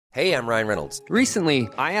Hey, I'm Ryan Reynolds. Recently,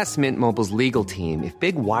 I asked Mint Mobile's legal team if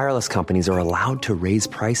big wireless companies are allowed to raise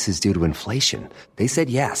prices due to inflation. They said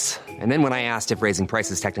yes. And then when I asked if raising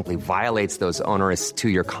prices technically violates those onerous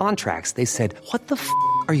two-year contracts, they said, "What the f***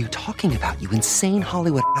 are you talking about, you insane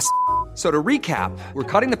Hollywood ass?" So to recap, we're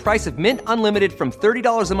cutting the price of Mint Unlimited from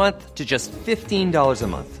 $30 a month to just $15 a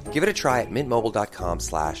month. Give it a try at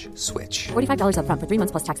mintmobile.com/switch. $45 up front for 3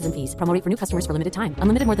 months plus taxes and fees. Promo rate for new customers for limited time.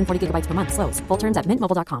 Unlimited more than 40 gigabytes per month. Slows full terms at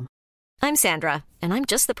mintmobile.com. I'm Sandra, and I'm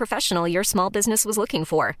just the professional your small business was looking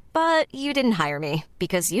for. But you didn't hire me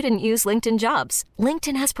because you didn't use LinkedIn Jobs.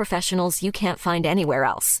 LinkedIn has professionals you can't find anywhere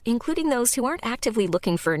else, including those who aren't actively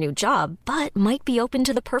looking for a new job, but might be open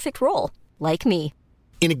to the perfect role, like me.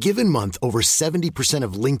 In a given month, over 70%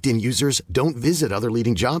 of LinkedIn users don't visit other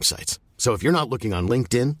leading job sites. So if you're not looking on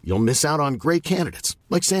LinkedIn, you'll miss out on great candidates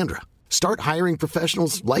like Sandra. Start hiring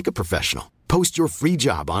professionals like a professional. Post your free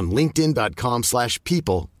job on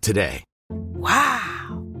linkedin.com/people today.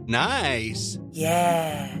 Wow. Nice.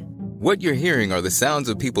 Yeah. What you're hearing are the sounds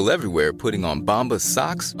of people everywhere putting on Bombas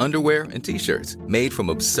socks, underwear, and T-shirts made from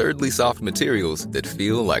absurdly soft materials that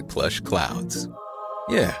feel like plush clouds.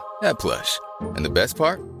 Yeah, that plush. And the best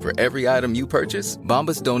part? For every item you purchase,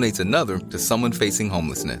 Bombas donates another to someone facing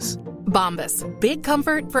homelessness. Bombas. Big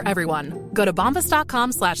comfort for everyone. Go to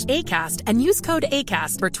bombas.com/ACAST and use code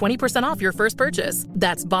ACAST for 20% off your first purchase.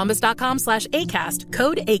 That's bombas.com/ACAST.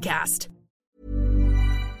 Code ACAST.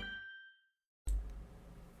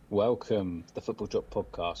 Welcome to the Football Drop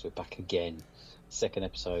Podcast. We're back again. Second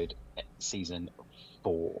episode, season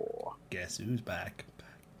 4. Guess who's back?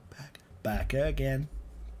 Back again.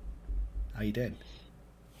 How you doing?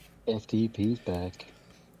 FTP's back.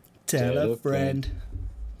 Tell a friend.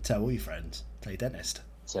 Tell all your friends. Tell your dentist.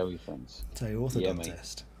 Tell your friends. Tell your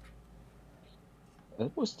orthodontist.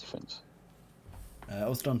 What's the difference?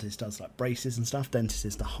 Orthodontist does like braces and stuff. Dentist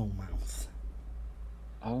is the whole mouth.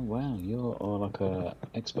 Oh wow, you're like a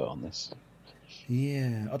expert on this.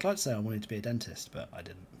 Yeah, I'd like to say I wanted to be a dentist, but I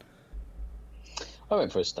didn't. I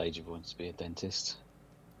went for a stage of wanting to be a dentist.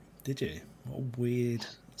 Did you? What a weird,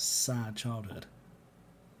 sad childhood.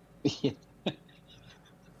 Yeah.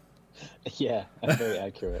 Yeah, very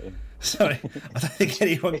accurate. Sorry, I don't think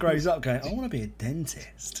anyone grows up going, I want to be a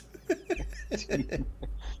dentist.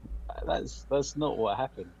 That's not what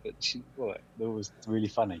happened. But what was really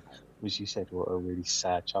funny was you said what a really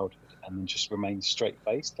sad childhood, and then just remained straight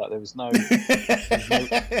faced, like there was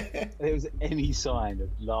any sign of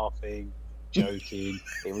laughing, joking.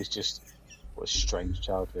 It was just what a strange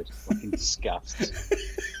childhood, fucking disgust.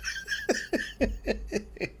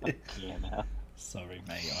 Yeah, now. Sorry,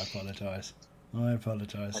 mate. I apologise. How's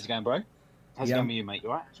it going, bro? How's it going with you, mate? You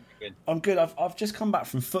alright? I'm good. I've just come back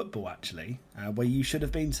from football, actually, where you should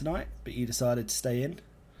have been tonight, but you decided to stay in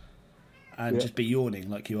and just be yawning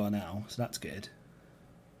like you are now, so that's good.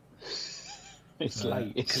 It's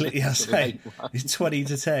late. It's 20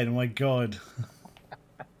 to 10. Oh my God.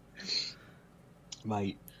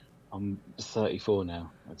 Mate, I'm 34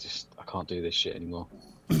 now. I can't do this shit anymore.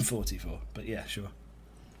 44, but yeah, sure.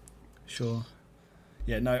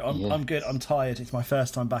 Yeah, no, I'm good. I'm tired. It's my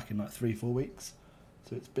first time back in like 3-4 weeks,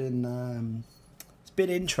 so it's been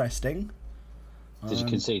interesting. Did you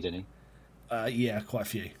concede any? Yeah, quite a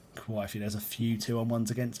few. There's a few 2-on-1s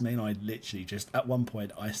against me, and I literally just at one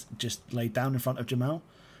point I just laid down in front of Jamal,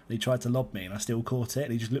 and he tried to lob me, and I still caught it,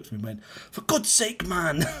 and he just looked at me and went, "For God's sake,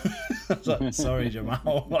 man!" I was like, "Sorry,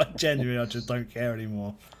 Jamal. Genuinely, I just don't care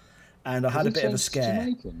anymore." And I had a bit of a scare.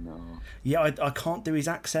 Jamaican, or? Yeah, I can't do his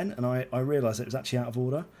accent, and I realised it was actually out of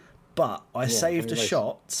order. But I saved a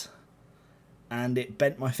shot, and it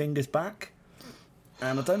bent my fingers back.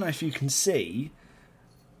 And I don't know if you can see,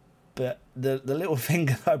 but the little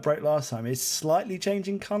finger that I broke last time is slightly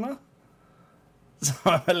changing colour. So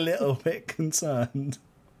I'm a little bit concerned.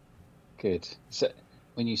 Good. So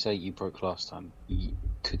when you say you broke last time, you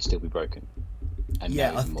could still be broken. And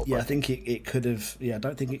I think it could have. Yeah, I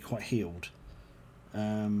don't think it quite healed.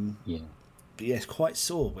 But yeah, it's quite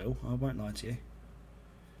sore, Will. I won't lie to you.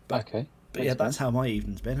 But, okay. But yeah, that's how my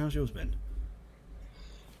evening's been. How's yours been?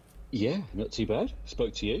 Yeah, not too bad.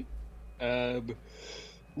 Spoke to you.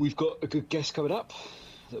 We've got a good guest coming up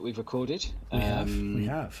that we've recorded. We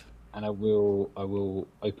have. And I will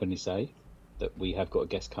openly say that we have got a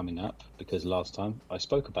guest coming up, because last time I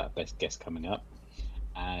spoke about best guest coming up,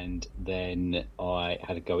 and then I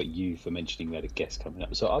had a go at you for mentioning we had a guest coming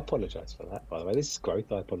up. So I apologise for that, by the way. This is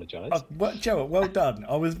growth. I apologise. Joe, well done.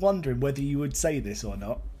 I was wondering whether you would say this or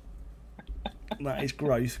not. That is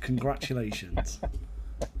growth. Congratulations.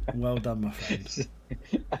 Well done, my friend.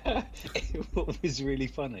 What was really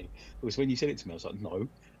funny was when you said it to me, I was like, no.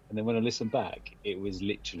 And then when I listened back, it was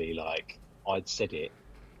literally like I'd said it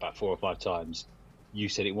about 4 or 5 times. You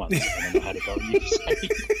said it once, and then I had to go on you say.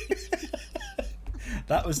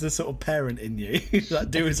 That was the sort of parent in you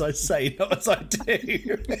that do as I say, not as I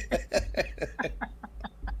do.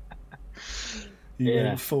 You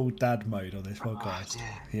went full dad mode on this podcast.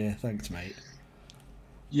 Yeah, thanks, mate.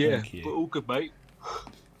 Yeah, Thank you. but all good, mate.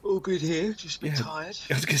 All good here. Just a bit tired.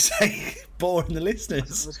 I was going to say, boring the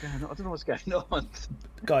listeners. I don't know what's going on.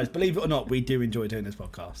 Guys, believe it or not, we do enjoy doing this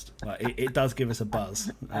podcast. Like, it does give us a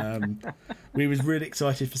buzz. We was really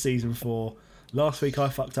excited for season 4. Last week I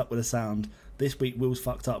fucked up with the sound. This week Will's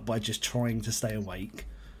fucked up by just trying to stay awake.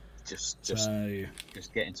 Just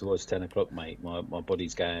getting towards 10 o'clock, mate. My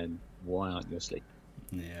body's going, why aren't you asleep?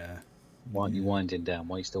 Yeah. Why aren't you winding down?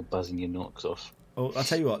 Why are you still buzzing your knocks off? Well, I'll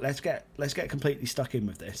tell you what, let's get completely stuck in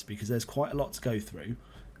with this because there's quite a lot to go through,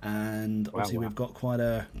 and obviously we've got quite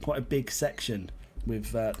a big section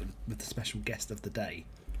with the special guest of the day.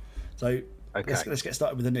 So let's get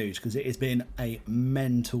started with the news because it has been a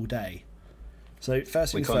mental day. So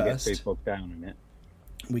first things first, we can't get too bogged down in it.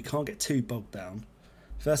 We can't get too bogged down.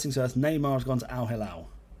 First things first, Neymar has gone to Al Hilal,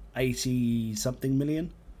 80-something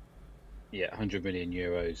million. Yeah, 100 million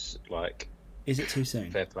euros. Like, is it too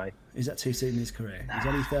soon? Fair play. Is that too soon in his career? He's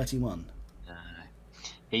only 31. No.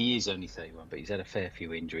 He is only 31, but he's had a fair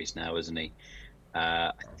few injuries now, hasn't he?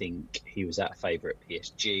 I think he was out of favour at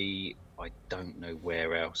PSG. I don't know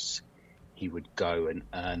where else he would go and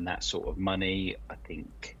earn that sort of money. I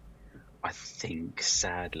think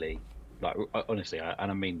sadly, like honestly,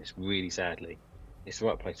 and I mean this really sadly, it's the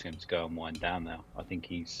right place for him to go and wind down now. I think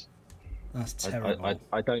he's... That's terrible.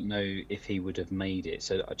 I don't know if he would have made it.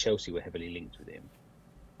 So Chelsea were heavily linked with him.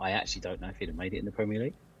 I actually don't know if he'd have made it in the Premier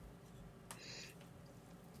League.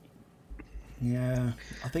 Yeah,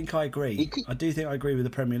 I think I agree. I do think I agree with the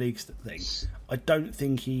Premier League thing. I don't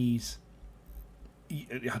think he's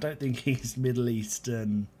Middle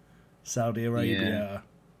Eastern, Saudi Arabia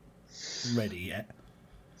ready yet.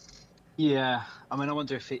 Yeah, I mean, I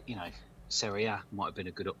wonder if Serie A might have been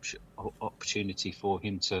a good opportunity for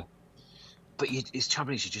him to. But it's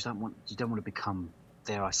trouble is you don't want to become,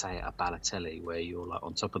 dare I say it, a Balotelli, where you're like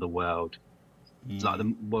on top of the world, like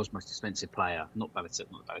the world's most expensive player. Not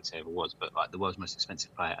Balotelli ever was, but like the world's most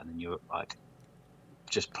expensive player, and then you're like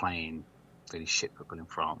just playing really shit football in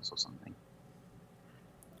France or something.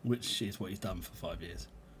 Which is what he's done for 5 years.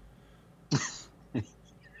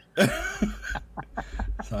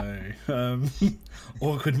 So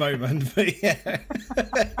awkward moment, but yeah.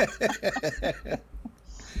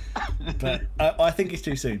 But I think it's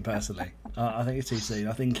too soon, personally. I think it's too soon.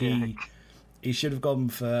 I think he should have gone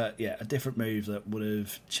for a different move that would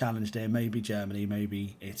have challenged him, maybe Germany,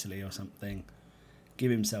 maybe Italy or something.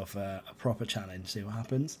 Give himself a proper challenge, see what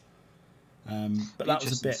happens. But that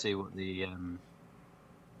was a bit. See what the.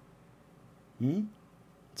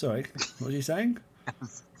 Sorry, what were you saying? I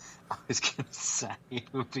was going to say it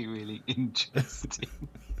would be really interesting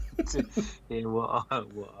to hear what our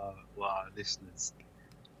listeners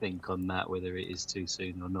think on that, whether it is too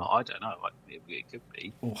soon or not. I don't know. It could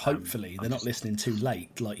be. Well, hopefully they're not listening too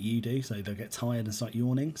late like you do, so they'll get tired and start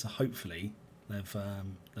yawning. So hopefully they've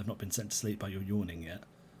not been sent to sleep by your yawning yet.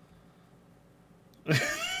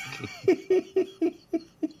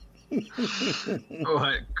 All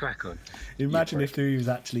right, crack on. Imagine if we was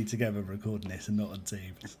actually together recording this and not on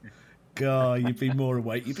Teams. God, you'd be more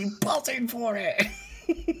awake. You'd be buzzing for it.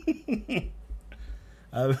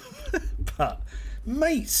 But,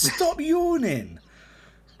 mate, stop yawning.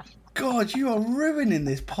 God, you are ruining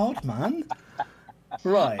this pod, man.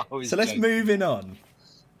 Right, so let's move on.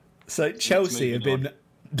 So Chelsea have been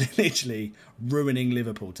literally ruining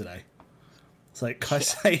Liverpool today. So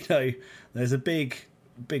Caicedo, there's a big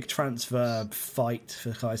transfer fight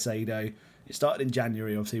for Caicedo. It started in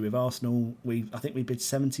January, obviously, with Arsenal. I think we bid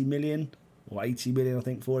 70 million or 80 million, I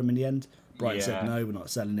think, for him in the end. Brighton said no, we're not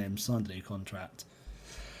selling him. Signed a new contract.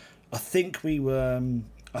 I think we were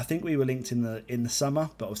linked in the summer,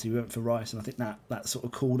 but obviously we went for Rice, and I think that sort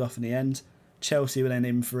of cooled off in the end. Chelsea were then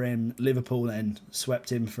in for him. Liverpool then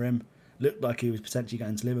swept him for him. Looked like he was potentially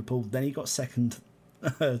going to Liverpool. Then he got second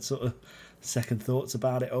thoughts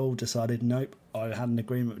about it all. Decided, nope, I had an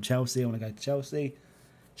agreement with Chelsea. I want to go to Chelsea.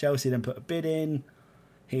 Chelsea then put a bid in.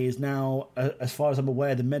 He is now, as far as I'm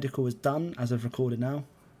aware, the medical is done as of recorded now.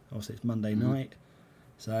 Obviously, it's Monday night.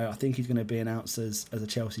 So I think he's going to be announced as a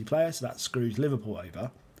Chelsea player. So that screws Liverpool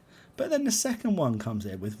over. But then the second one comes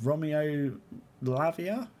in with Romeo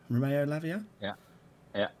Lavia. Yeah.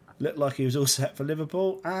 Looked like he was all set for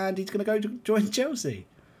Liverpool, and he's going to go to join Chelsea.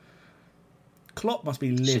 Klopp must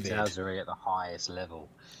be livid. Shithousery at the highest level.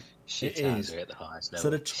 Shithousery at the highest level. So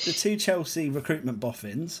the two Chelsea recruitment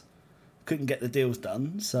boffins couldn't get the deals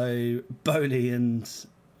done. So Bowley and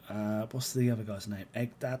what's the other guy's name?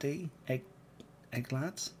 Egg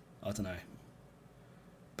Lads? I don't know.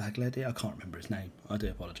 Baglady? I can't remember his name. I do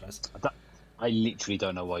apologise. I literally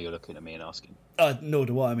don't know why you're looking at me and asking. Nor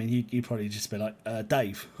do I. I mean, you probably just be like,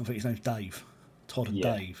 Dave. I think his name's Dave. Todd and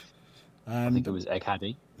Dave. I think it was Egg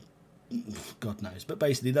Haddy. God knows. But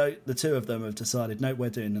basically, though, the two of them have decided, no, we're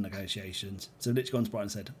doing the negotiations. So literally gone to Brighton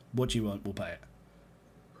and said, what do you want? We'll pay it.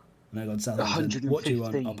 And they've gone to Southampton, what do you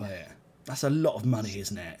want? I'll pay it. That's a lot of money,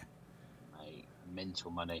 isn't it? Mate,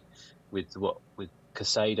 mental money. With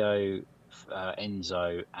Casado,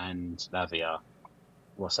 Enzo and Lavia,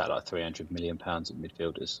 what's that, like £300 million in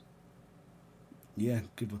midfielders? Yeah,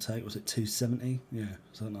 give or take. Was it 270? Yeah,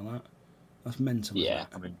 something like that. That's mental. Yeah,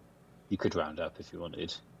 I mean, you could round up if you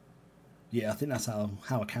wanted. Yeah, I think that's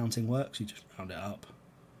how accounting works. You just round it up.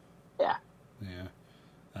 Yeah.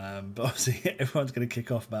 Yeah. But obviously, everyone's going to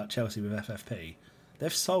kick off about Chelsea with FFP.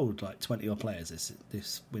 They've sold like 20 odd players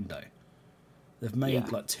this window. They've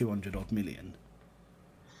made like 200 odd million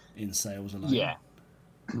in sales alone. Yeah.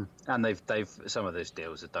 And they've some of those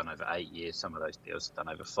deals are done over 8 years. Some of those deals are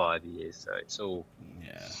done over 5 years. So it's all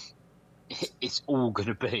it's all going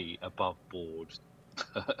to be above board.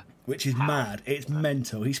 Which is mad. It's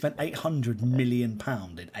mental. He spent £800 million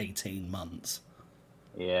in 18 months.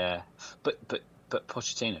 Yeah, but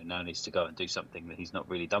Pochettino now needs to go and do something that he's not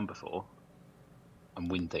really done before, and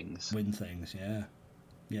win things.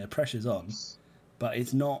 Yeah. Pressure's on, but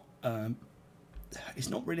it's not. It's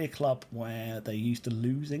not really a club where they're used to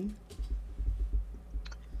losing.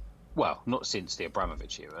 Well, not since the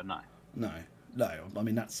Abramovich era, no. No. I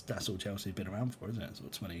mean, that's all Chelsea's been around for, isn't it? Sort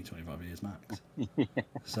of 20, 25 years max.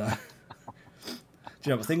 So, do you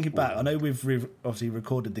know, but thinking back, I know we've obviously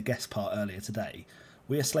recorded the guest part earlier today.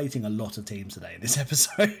 We are slating a lot of teams today in this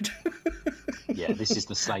episode. Yeah, this is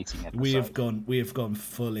the slating episode. We have gone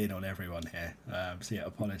full in on everyone here. So yeah,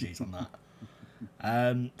 apologies on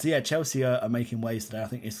that. So yeah, Chelsea are making waves today. I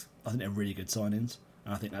think they're really good signings,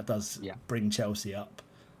 and I think that does bring Chelsea up,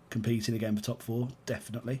 competing again for top four,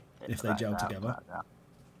 definitely, if they gel together.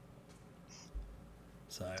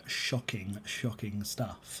 So shocking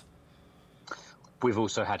stuff. We've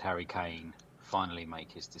also had Harry Kane finally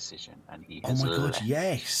make his decision, and he has left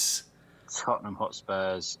yes, Tottenham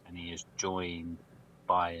Hotspurs, and he has joined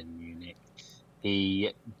Bayern Munich.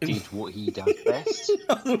 He did what he does best.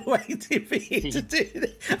 I was waiting for you to do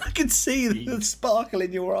it. I can see the sparkle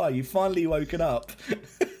in your eye. You've finally woken up.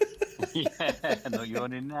 Yeah, not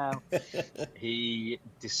yawning now. He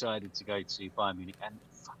decided to go to Bayern Munich, and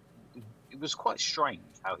it was quite strange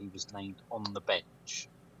how he was named on the bench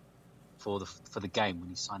for the game when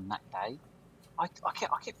he signed that day. I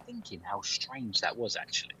kept thinking how strange that was,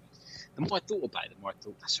 actually. The more I thought about it, the more I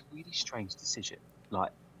thought, that's a really strange decision.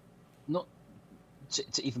 Like, not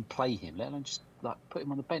to even play him, let alone just like put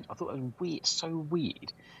him on the bench. I thought it was weird, so weird.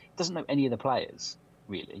 He doesn't know any of the players,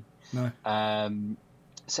 really. No.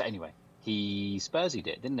 So anyway, he Spursy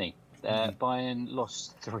did, didn't he? Bayern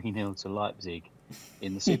lost 3-0 to Leipzig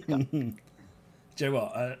in the Super Cup. Do you know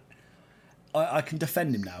what? I can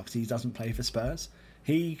defend him now because he doesn't play for Spurs.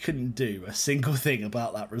 He couldn't do a single thing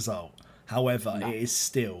about that result. However, it is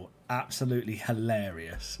still absolutely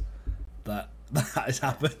hilarious that has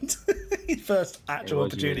happened. His first actual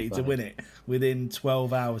opportunity to win it within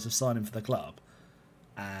 12 hours of signing for the club,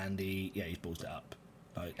 and he's ballsed it up.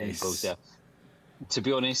 He's ballsed it up. To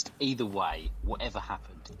be honest, either way, whatever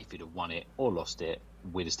happened, if he'd have won it or lost it,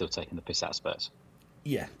 we'd have still taken the piss out of Spurs.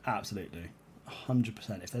 Yeah, absolutely.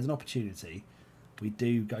 100%. If there's an opportunity, we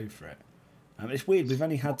do go for it. It's weird, we've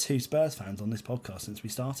only had 2 Spurs fans on this podcast since we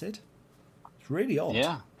started. It's really odd.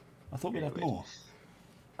 Yeah. I thought we'd have more.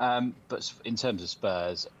 But in terms of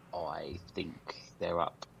Spurs, I think they're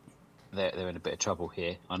up. They're in a bit of trouble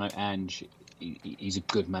here. I know Ange, he's a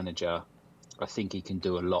good manager. I think he can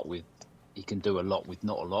do a lot with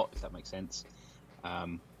not a lot, if that makes sense.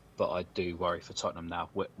 But I do worry for Tottenham now.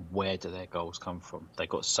 Where do their goals come from? They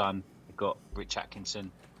got Son, they got Rich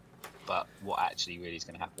Atkinson, but what actually really is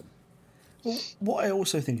going to happen? Well, what I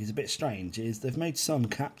also think is a bit strange is they've made Son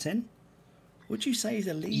captain. Would you say he's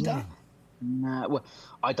a leader? Yeah. No, well,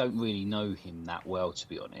 I don't really know him that well, to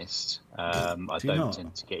be honest. I don't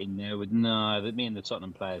tend to get in there with me and the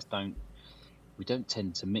Tottenham players don't. We don't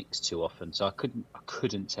tend to mix too often, so I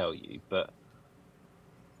couldn't tell you. But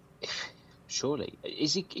surely,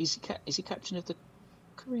 is he captain of the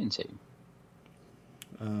Korean team?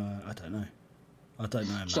 I don't know. I don't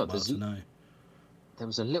know him that well to know. there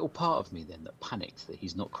was a little part of me then that panicked that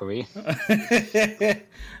he's not Korean.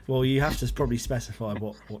 Well, you have to probably specify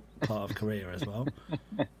what part of Korea as well.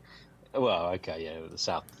 Well, okay, yeah, the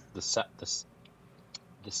south.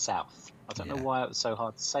 I don't know why it was so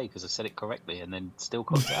hard to say because I said it correctly and then still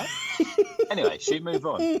got it out. Anyway, should we move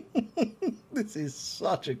on? This is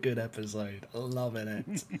such a good episode. Loving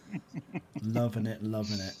it. Loving it.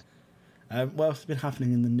 What else has been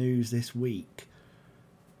happening in the news this week?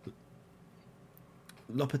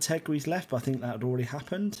 Lopetegui's left, but I think that had already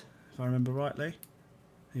happened, if I remember rightly.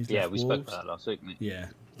 We spoke about that last week, didn't we? Yeah,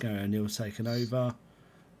 Gary O'Neill's taken over.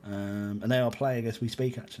 And they are playing as we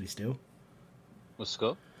speak, actually, still. What's the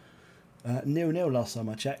score? 0-0 last time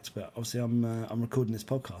I checked, but obviously I'm recording this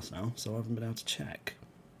podcast now, so I haven't been able to check.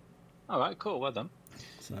 All right, cool, well done.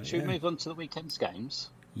 So, should we move on to the weekend's games?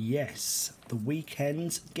 Yes, the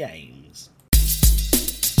weekend's games.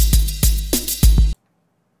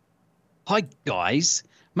 Hi guys,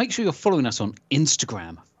 make sure you're following us on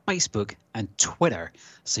Instagram, Facebook and Twitter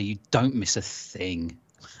so you don't miss a thing.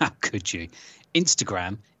 How could you?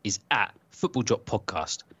 Instagram is at Football Drop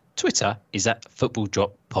Podcast. Twitter is at Football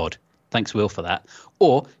Drop Pod. Thanks, Will, for that.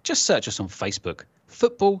 Or just search us on Facebook,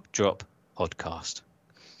 Football Drop Podcast.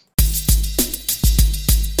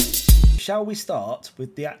 Shall we start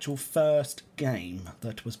with the actual first game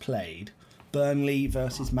that was played? Burnley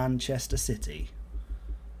versus Manchester City.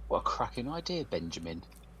 What a cracking idea, Benjamin.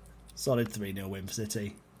 Solid 3-0 win for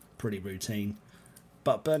City. Pretty routine.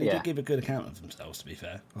 But Burnley did give a good account of themselves, to be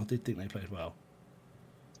fair. I did think they played well.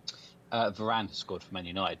 Varane scored for Man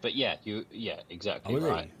United. But exactly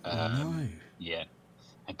right. No. Yeah.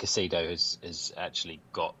 And Casido has actually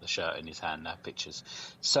got the shirt in his hand now, pictures.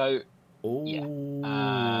 So,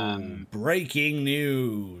 breaking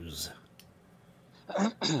news.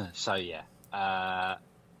 So, I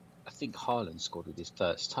think Haaland scored with his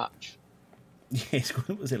first touch. Yeah, he scored,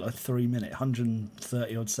 what was it, like 3 minutes,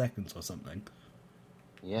 130 odd seconds or something?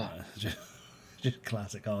 Yeah. Just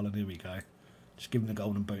classic Haaland, here we go. Just give him the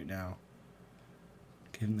golden boot now.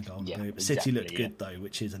 Give him the golden boot. But City looked good, though,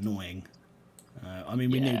 which is annoying. We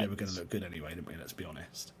knew they were going to look good anyway, didn't we? Let's be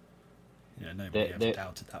honest. Nobody ever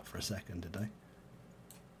doubted that for a second, did they?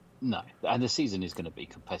 No, and the season is going to be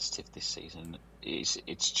competitive this season.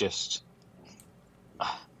 It's just...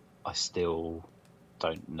 I still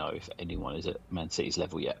don't know if anyone is at Man City's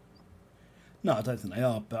level yet. No, I don't think they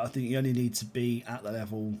are, but I think you only need to be at the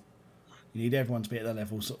level... You need everyone to be at their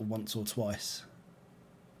level sort of once or twice.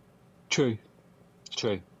 True.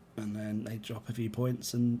 And then they drop a few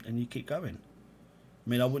points and you keep going. I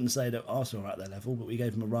mean, I wouldn't say that Arsenal are at their level, but we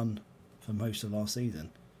gave them a run for most of last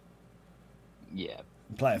season. Yeah.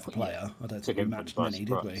 Player for player. I don't think we matched many,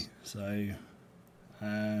 did we? So,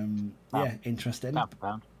 interesting. Pound for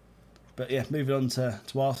pound. But yeah, moving on to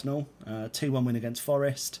Arsenal. 2-1 win against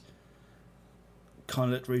Forest.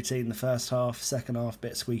 Kind of looked routine in the first half. Second half,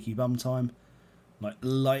 bit squeaky bum time. Like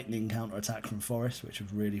lightning counter-attack from Forest, which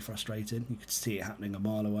was really frustrating. You could see it happening a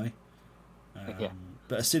mile away.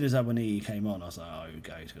 But as soon as Awoniyi came on, I was like, oh, here we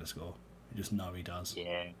go, he's going to score. You just know he does.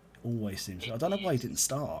 Yeah. Always seems to. I don't know why he didn't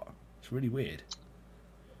start. It's really weird.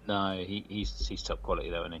 No, he's top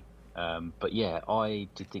quality, though, isn't he? But yeah, I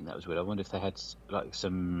did think that was weird. I wonder if they had like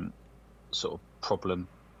some sort of problem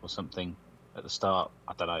or something at the start.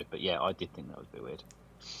 I don't know, but yeah, I did think that was a bit weird.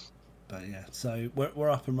 But yeah, so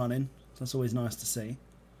we're up and running. So that's always nice to see.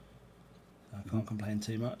 I can't complain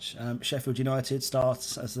too much. Sheffield United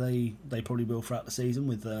starts as they probably will throughout the season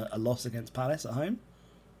with a loss against Palace at home.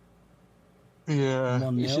 Yeah,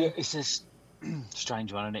 1-0. It's a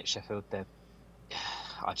strange one, isn't it? Sheffield, they've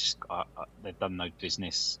done no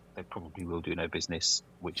business. They probably will do no business,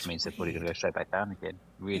 which means they're probably going to go straight back down again.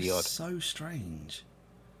 Really odd. So strange.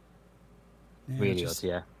 Yeah, really odd,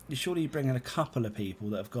 yeah. You surely bring in a couple of people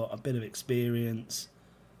that have got a bit of experience,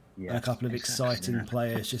 and a couple of exciting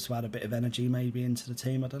players just to add a bit of energy maybe into the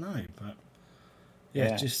team. I don't know, but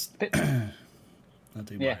just I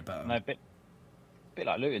do worry about them. No, bit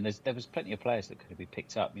like Luton. There was plenty of players that could be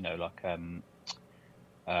picked up. You know, like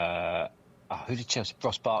who did Chelsea?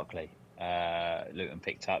 Ross Barkley. Luton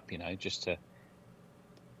picked up. You know, just to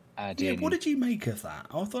add in. What did you make of that?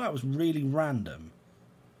 I thought that was really random.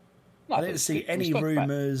 No, I didn't see any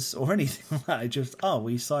rumours or anything like that. Just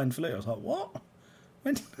we signed for Luton. I was like, what?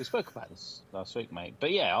 We spoke about this last week, mate.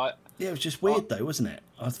 But yeah, it was just weird though, wasn't it?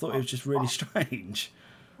 I thought it was just really strange.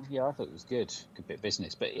 Yeah, I thought it was good bit of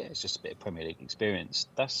business. But yeah, it's just a bit of Premier League experience.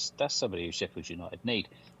 That's somebody who Sheffield United need,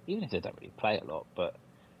 even if they don't really play a lot. But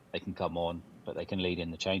they can come on, but they can lead in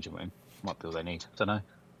the changing room. Might be all they need. I don't know.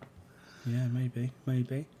 Yeah, maybe.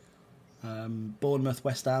 Bournemouth,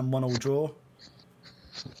 West Ham, 1-1 draw.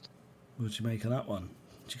 What did you make of that one?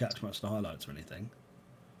 Did you catch much of the highlights or anything?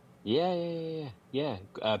 Yeah.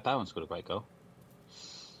 Bowen scored a great goal.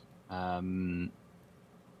 I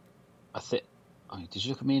think. Oh, did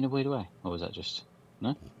you look at me in a weird way, or was that just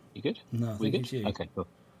no? You good? No, I think it's you. Okay, cool.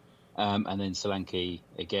 And then Solanke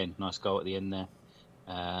again, nice goal at the end there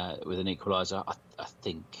with an equaliser. I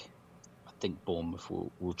think Bournemouth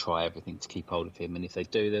will try everything to keep hold of him, and if they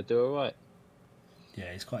do, they'll do all right.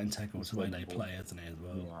 Yeah, he's quite integral to the way they play, isn't he, as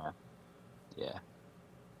well? Yeah.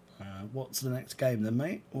 What's the next game then,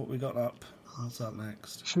 mate? What we got up? What's up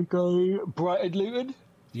next? Should we go Brighton Luton?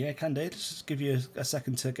 Yeah, can do. Just give you a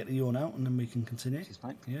second to get the yawn out, and then we can continue. Cheers,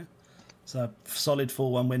 mate. Yeah. So, solid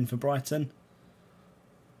 4-1 win for Brighton.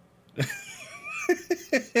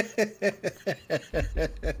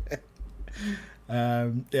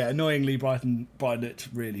 Annoyingly, Brighton looked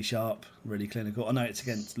really sharp, really clinical. I know it's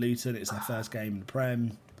against Luton. It's their first game in the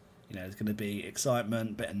Prem. You know, there's going to be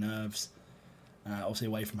excitement, bit of nerves. Obviously,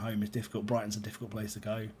 away from home is difficult. Brighton's a difficult place to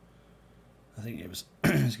go. I think it was,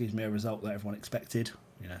 a result that everyone expected.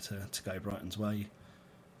 You know, to go Brighton's way.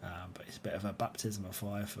 But it's a bit of a baptism of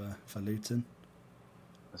fire for Luton.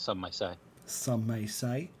 Some may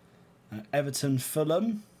say. Everton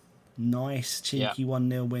Fulham. Nice, cheeky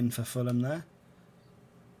 1-0 win for Fulham there.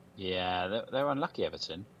 Yeah, they're unlucky,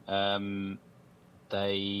 Everton.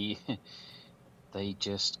 They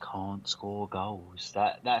just can't score goals.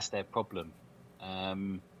 That's their problem.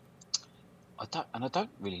 I don't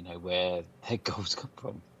really know where their goals come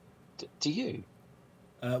from. Do you?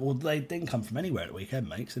 Well, they didn't come from anywhere at the weekend,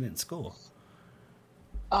 mate, 'cause they didn't score.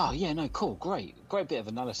 Oh, yeah, no, cool, great bit of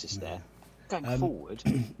analysis there. Going forward,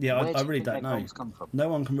 I really don't know. Come from? No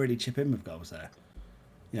one can really chip in with goals there.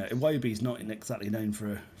 You know, Iwobi's not exactly known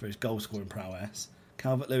for his goal-scoring prowess.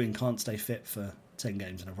 Calvert-Lewin can't stay fit for 10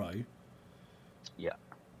 games in a row. Yeah.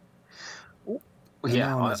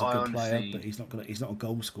 Nana's a good player, but he's not a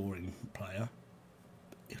goal-scoring player.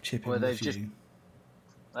 He'll chip in with a few.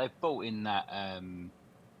 They've brought in that.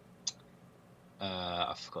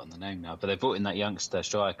 I've forgotten the name now, but they brought in that youngster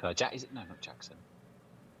striker. Is it? No, not Jackson.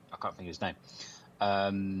 I can't think of his name.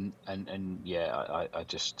 I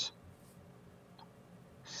just.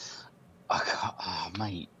 I can't,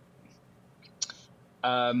 mate.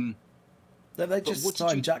 They just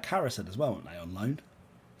signed Jack Harrison as well, haven't they, on loan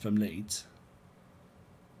from Leeds?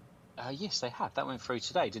 Yes, they have. That went through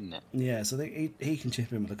today, didn't it? Yeah, so he can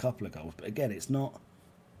chip in with a couple of goals, but again, it's not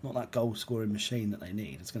that goal-scoring machine that they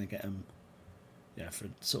need. It's going to get them, for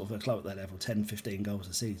sort of a club at their level, 10, 15 goals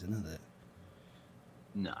a season, isn't it?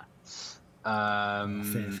 No. I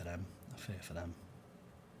fear for them.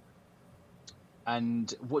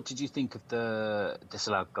 And what did you think of the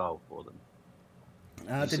disallowed goal for them?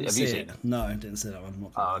 I didn't see it. No, I didn't see that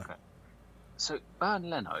one. Okay. So Bernd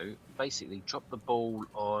Leno basically dropped the ball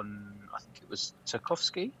on, I think it was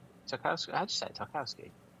Tarkowski. How do you say it?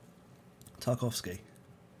 Tarkowski.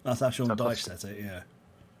 That's how Sean Dyche says it, yeah.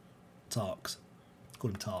 Tarks.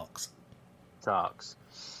 Call him Tarks.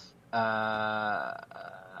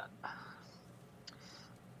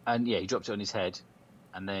 And he dropped it on his head,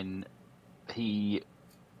 and then he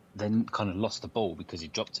kind of lost the ball because he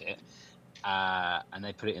dropped it, and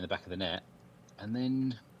they put it in the back of the net, and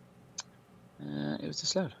then it was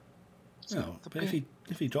disallowed. So but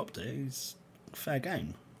if he dropped it, it's fair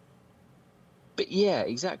game. But yeah,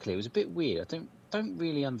 exactly. It was a bit weird. I don't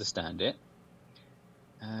really understand it.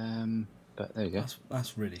 But there you go.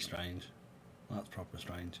 That's really strange. That's proper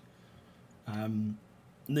strange.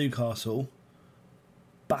 Newcastle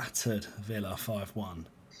battered Villa 5-1.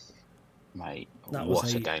 Mate,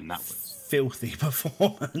 what a game that was. Filthy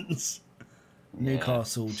performance. Yeah.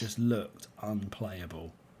 Newcastle just looked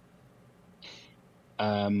unplayable.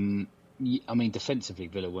 I mean, defensively,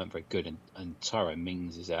 Villa weren't very good, and Tyrone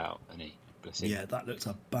Mings is out, and he. Yeah, that looks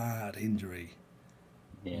a bad injury.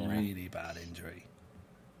 Yeah. Really bad injury.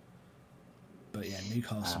 But yeah,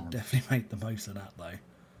 Newcastle definitely made the most of that, though.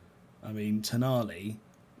 I mean, Tonali,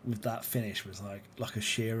 with that finish, was like a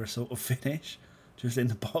Shearer sort of finish. Just in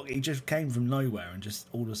the box. He just came from nowhere and just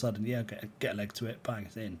all of a sudden, get a leg to it, bang,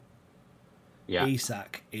 it's in. Yeah.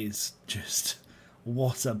 Isak is just,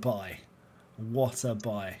 what a buy.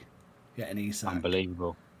 Getting Isak.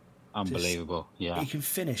 Unbelievable. Yeah. He can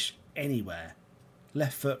finish anywhere.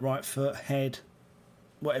 Left foot, right foot, head,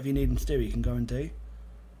 whatever you need him to do, he can go and do.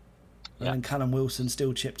 And then Callum Wilson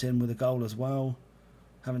still chipped in with a goal as well.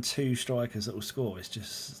 Having two strikers that will score, it's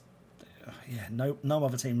just... no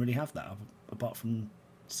other team really have that, apart from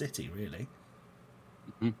City, really.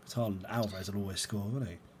 Mm-hmm. Alvarez will always score, won't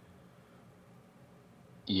he?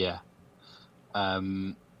 Yeah.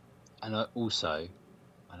 And also,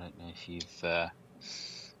 I don't know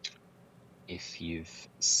if if you've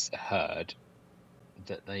heard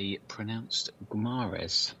that they pronounced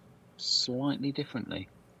Guimaraes slightly differently.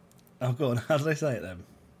 Oh, go on. How do they say it then?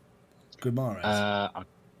 Guimaraes?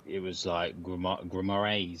 It was like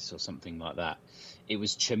Guimaraes or something like that. It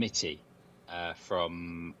was Chamiti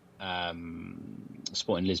from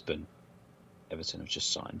Sporting Lisbon. Everton have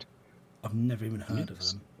just signed. I've never even heard of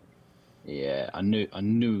them. Yeah, I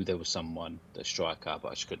knew there was someone, the striker, but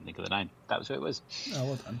I just couldn't think of the name. That was who it was. Oh,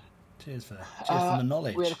 well done. Cheers for the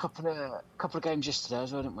knowledge. We had a couple of games yesterday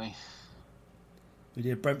as well, didn't we? We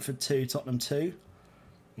did Brentford 2, Tottenham 2.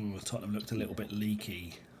 Ooh, Tottenham looked a little bit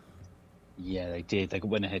leaky. Yeah, they did. They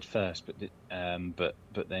went ahead first, but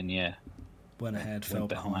then went ahead, fell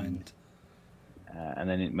behind, and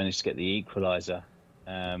then it managed to get the equaliser.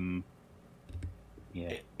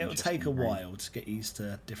 It'll take a while to get used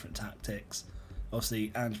to different tactics.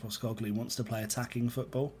 Obviously, Ange Postecoglou wants to play attacking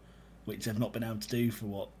football, which they've not been able to do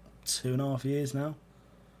for 2.5 years now.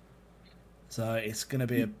 So it's going to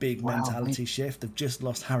be a big mentality shift. They've just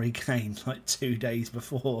lost Harry Kane like 2 days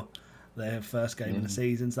before their first game of the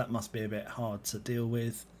season, so that must be a bit hard to deal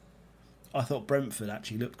with. I thought Brentford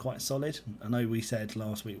actually looked quite solid. I know we said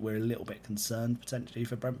last week we're a little bit concerned potentially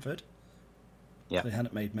for Brentford. Yeah, they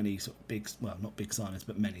hadn't made many sort of not big signings,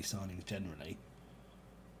 but many signings generally.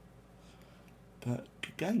 But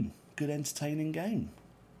good game, good entertaining game.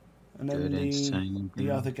 And then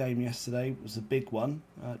the other game yesterday was a big one,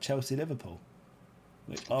 Chelsea-Liverpool.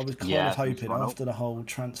 Which I was kind of hoping after the whole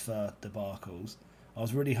transfer debacles, I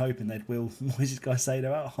was really hoping they'd wheel Moises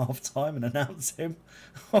Caicedo out at half-time and announce him.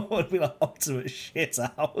 It would be like ultimate shit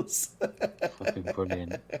house. Fucking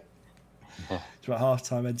brilliant. Yeah. It's about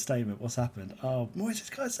half-time entertainment. What's happened? Oh, Moises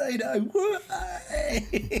Caicedo!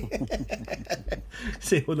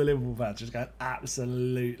 See all the Liverpool fans just going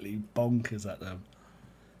absolutely bonkers at them.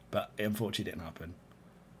 But it unfortunately didn't happen.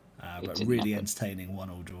 But really entertaining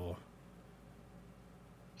 1-1 draw.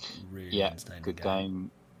 Really entertaining good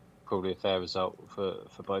game. Probably a fair result for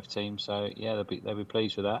both teams. So they'll be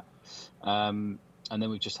pleased with that. And then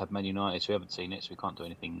we've just had Man United, so we haven't seen it, so we can't do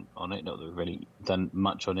anything on it. Not that we've really done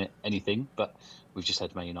much on it, anything, but we've just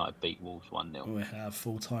had Man United beat Wolves 1-0. We have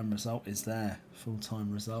full-time result is there.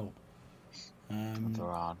 Full-time result.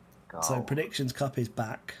 So Predictions Cup is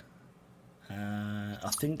back.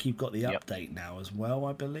 I think you've got the update now as well,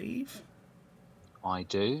 I believe. I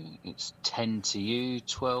do. It's 10 to you,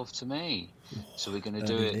 12 to me. So we're going to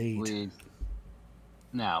do it with...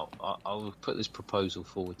 Now, I'll put this proposal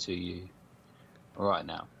forward to you right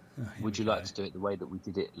now. Would you like to do it the way that we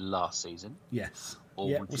did it last season? Yes.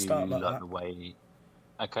 Or would you like the way...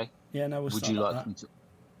 Okay. Yeah, no, we'll start like that.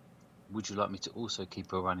 Would you like me to also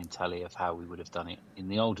keep a running tally of how we would have done it in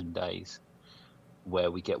the olden days,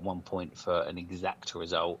 where we get 1 point for an exact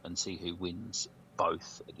result and see who wins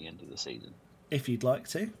both at the end of the season? If you'd like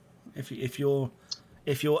to, if you're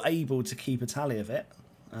able to keep a tally of it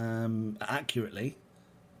accurately,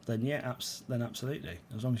 then absolutely.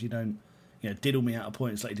 As long as you don't, diddle me out of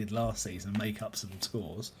points like you did last season, make up some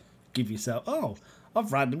scores, give yourself,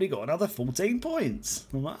 I've randomly got another 14 points.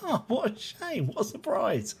 I'm like, what a shame, what a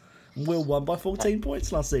surprise. And Will won by 14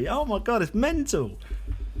 points last season. Oh my God, it's mental.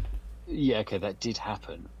 Yeah, okay, that did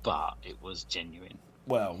happen, but it was genuine.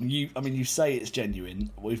 Well, you say it's genuine.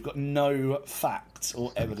 We've got no facts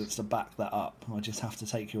or evidence to back that up. I just have to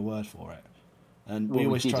take your word for it. And we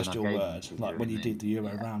always trust your word. Like when you did the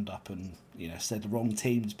Euro roundup and said the wrong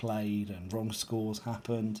teams played and wrong scores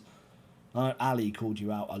happened. I know Ali called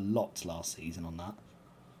you out a lot last season on that.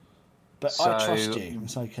 But so, I trust you.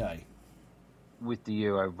 It's okay. With the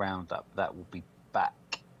Euro roundup, that will be back.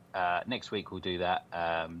 Next week we'll do that,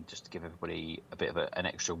 just to give everybody a bit of an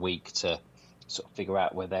extra week to sort of figure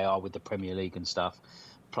out where they are with the Premier League and stuff.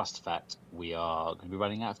 Plus the fact we are going to be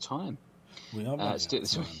running out of time. We are running out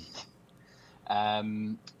of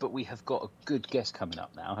time. But we have got a good guest coming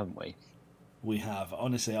up now, haven't we? We have.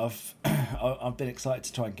 Honestly, I've been excited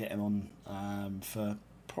to try and get him on for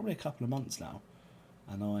probably a couple of months now.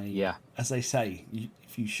 And as they say,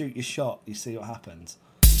 if you shoot your shot, you see what happens.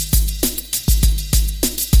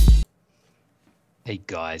 Hey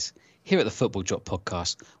guys, here at the Football Drop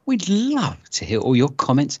Podcast, we'd love to hear all your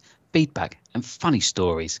comments, feedback and funny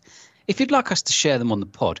stories. If you'd like us to share them on the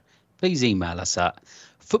pod, please email us at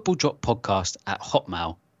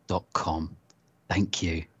footballdroppodcast@hotmail.com. Thank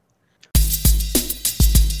you.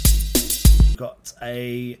 Got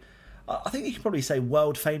I think you could probably say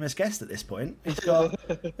world famous guest at this point. He's got,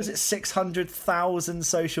 is it 600,000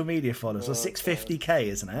 social media followers or 650k,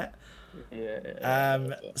 isn't it?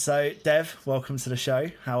 So, Dev, welcome to the show.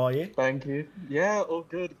 How are you? Thank you. Yeah, all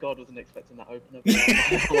good. God, wasn't expecting that opener.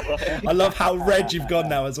 I love how red you've gone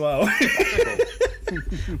now as well.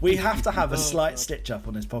 We have to have a slight stitch up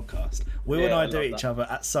on this podcast. Will and I do each other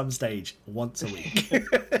at some stage once a week.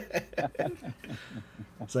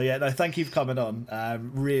 So yeah, no, thank you for coming on.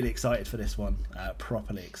 Really excited for this one.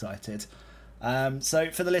 Properly excited.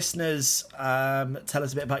 So for the listeners, tell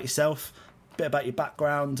us a bit about yourself, a bit about your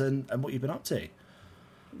background and what you've been up to.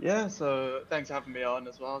 Yeah, so thanks for having me on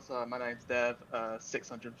as well. So my name's Dev,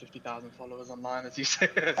 650,000 followers online, as you say.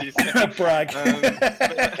 Brag.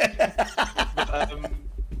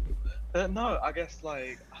 No, I guess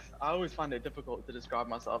like I always find it difficult to describe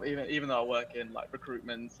myself, even though I work in like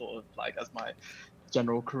recruitment, sort of like as my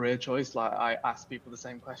general career choice. Like I ask people the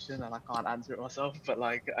same question and I can't answer it myself. But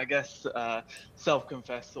like I guess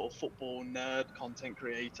self-confessed sort of football nerd, content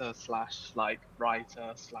creator / like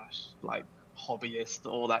writer / like hobbyist,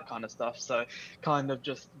 all that kind of stuff. So kind of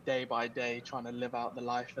just day by day trying to live out the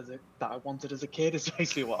life that I wanted as a kid is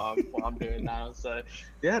basically what I'm doing now. So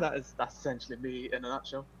yeah, that's essentially me in a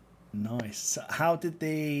nutshell. Nice. How did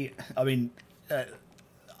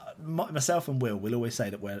myself and Will always say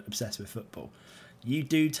that we're obsessed with football. You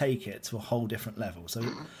do take it to a whole different level. So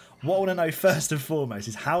what I want to know first and foremost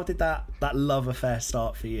is how did that love affair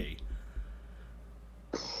start for you?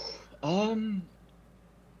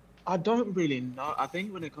 I don't really know. I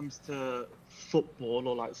think when it comes to football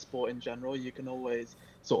or like sport in general, you can always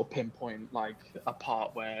sort of pinpoint like a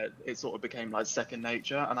part where it sort of became like second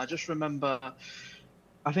nature. And I just remember,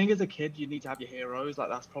 I think as a kid, you need to have your heroes. Like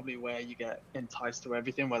that's probably where you get enticed to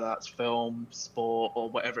everything, whether that's film, sport,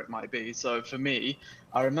 or whatever it might be. So for me,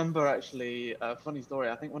 I remember actually a funny story.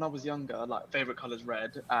 I think when I was younger, like favorite color's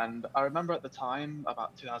red, and I remember at the time,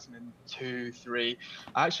 about 2002, 3,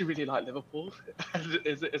 I actually really liked Liverpool. And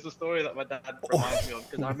it's a story that my dad reminds me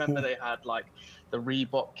of because I remember they had like the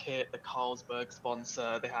Reebok kit, the Carlsberg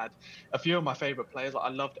sponsor. They had a few of my favorite players. Like I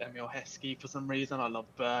loved Emil Heskey for some reason. I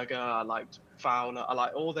loved Berger. I liked Fowler. I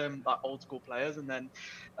like all them like old school players. And then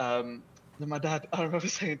my dad, I remember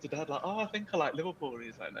saying to Dad like, "Oh, I think I like Liverpool." And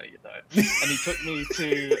he's like, "No, you don't." And he took me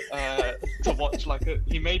to watch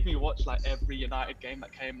he made me watch like every United game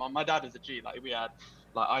that came on. My dad is a G. Like we had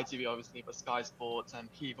like ITV obviously, but Sky Sports, and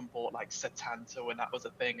he even bought like Setanta when that was a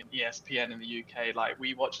thing, and ESPN in the UK. Like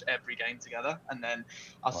we watched every game together, and then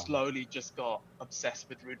I slowly just got obsessed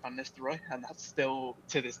with Ruud van Nistelrooy, and that's still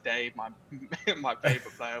to this day my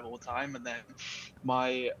favorite player of all time. And then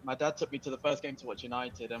my dad took me to the first game to watch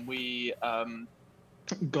United, and we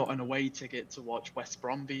got an away ticket to watch West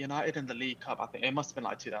Brom v United in the League Cup. I think it must have been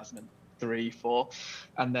like 2003, 4,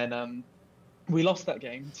 and then we lost that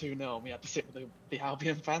game 2-0. And we had to sit with the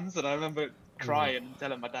Albion fans, and I remember crying and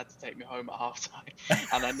telling my dad to take me home at halftime,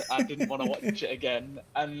 and then I didn't want to watch it again.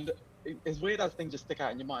 And it's weird as things just stick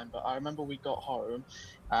out in your mind, but I remember we got home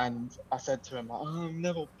and I said to him like,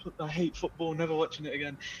 "Oh, I hate football, never watching it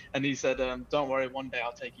again." And he said, "Don't worry, one day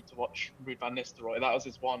I'll take you to watch Ruud van Nistelrooy." That was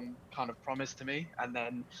his one kind of promise to me. And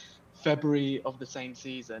then February of the same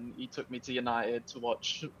season, he took me to United to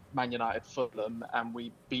watch Man United Fulham, and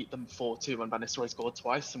we beat them 4-2 when Van Nistelrooy scored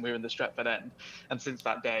twice, and we were in the Stretford end. And since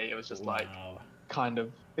that day, it was just like kind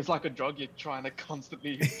of, it's like a drug. You're trying to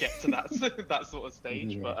constantly get to that sort of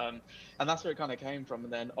stage. But and that's where it kind of came from.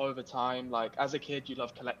 And then over time, like as a kid, you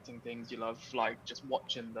love collecting things. You love like just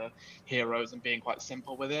watching the heroes and being quite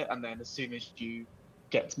simple with it. And then as soon as you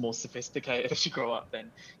get more sophisticated as you grow up,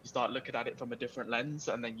 then you start looking at it from a different lens,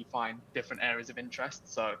 and then you find different areas of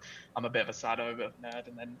interest. So I'm a bit of a sad over nerd,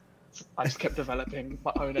 and then I just kept developing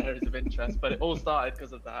my own areas of interest. But it all started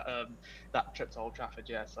because of that trip to Old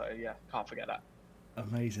Trafford. So can't forget that.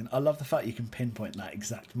 Amazing. I love the fact you can pinpoint that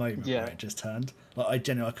exact moment where it just turned. Like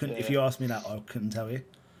I couldn't. If you asked me that, I couldn't tell you.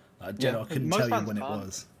 I couldn't tell you when it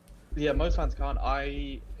was. Yeah, most fans can't.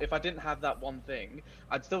 If I didn't have that one thing,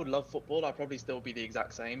 I'd still love football. I'd probably still be the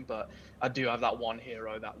exact same, but I do have that one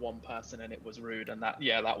hero, that one person, and it was Ruud, and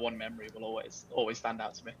that one memory will always stand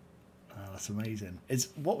out to me. Oh, that's amazing.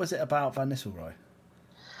 What was it about Van Nistelrooy?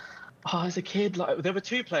 Oh, as a kid, like there were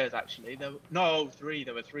 2 players actually. 3.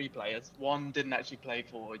 There were 3 players. One didn't actually play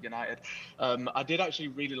for United. I did actually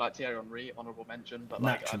really like Thierry Henry, honourable mention, but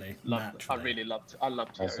like I loved Thierry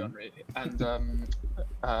Henry, and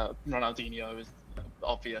Ronaldinho is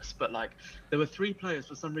obvious. But like there were 3 players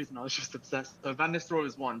for some reason I was just obsessed. So Van Nistelrooy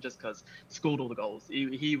was one just because he scored all the goals.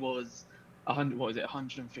 He was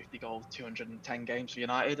 150 goals, 210 games for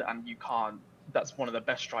United, and you can't. That's one of the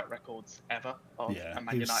best strike records ever of a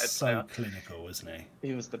Man United player. He was so clinical, wasn't he?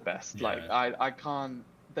 He was the best. Yeah. Like I can't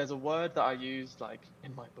there's a word that I used, like,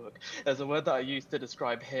 in my book. There's a word that I used to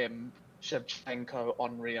describe him, Shevchenko,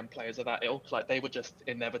 Henry, and players of that ilk. Like, they were just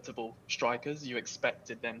inevitable strikers. You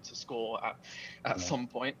expected them to score at some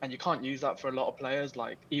point, and you can't use that for a lot of players.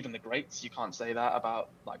 Like, even the greats, you can't say that about,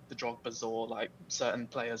 like, the Drogbas or, like, certain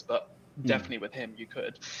players, but definitely with him you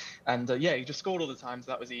could. And yeah, he just scored all the time,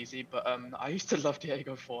 so that was easy. But I used to love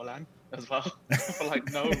Diego Forlan as well for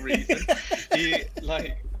like no reason. He,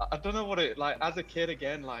 like, I don't know what it, like, as a kid,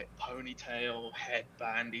 again, like, ponytail,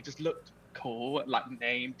 headband, he just looked cool. Like,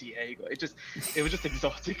 name Diego, it was just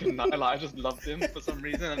exotic, and like, I just loved him for some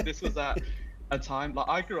reason. And this was at a time, like,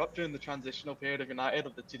 I grew up during the transitional period of United,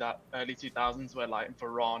 of the early 2000s, where, like,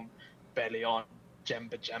 Varane, Bellion,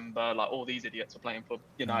 Jemba, like, all these idiots were playing for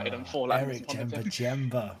United, and Forlan was Eric one of them.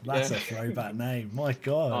 Jemba. That's a throwback name. My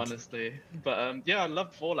God. Honestly. But yeah, I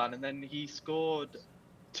loved Forlan, and then he scored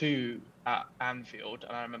 2 at Anfield,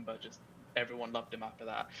 and I remember just everyone loved him after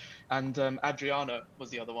that. And Adriano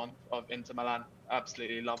was the other one of Inter Milan.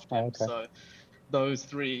 Absolutely loved him. So those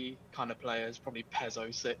 3 kind of players, probably PES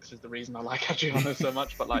 06 is the reason I like Adriano so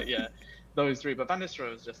much. But like, yeah, those 3. But Van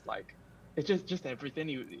Nistelrooy was just like, it's just everything.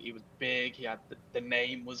 He was big. He had the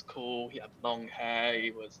name was cool. He had long hair. He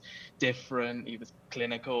was different. He was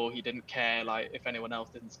clinical. He didn't care, like, if anyone else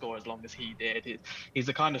didn't score as long as he did. He's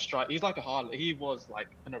the kind of striker. He's like a Haaland. He was like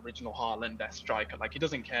an original Haaland-esque striker. Like, he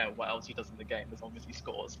doesn't care what else he does in the game as long as he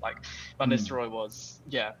scores. Like, Van Nistelrooy was,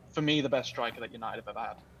 yeah, for me, the best striker that United have ever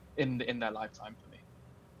had in their lifetime. For me.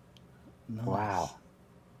 Nice. Wow,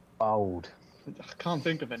 bold. I can't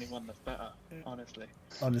think of anyone that's better, honestly.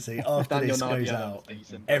 Honestly, after this goes out,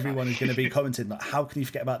 everyone is going to be commenting, like, how can you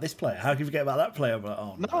forget about this player? How can you forget about that player? Like,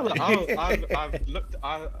 oh, no, like, I've looked.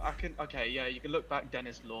 I can. Okay, yeah, you can look back.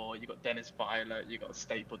 Dennis Law, you got Dennis Violet, you got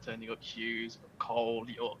Stapleton, you got Hughes, you got Cole,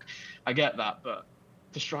 York. I get that, but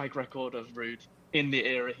the strike record of Ruud in the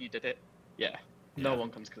era he did it, no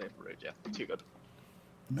one comes clear for Ruud. Yeah, too good.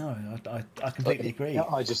 No, I completely agree.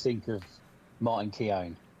 I just think of Martin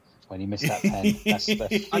Keown. When he missed that pen, that's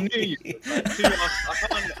I knew you would. Like, I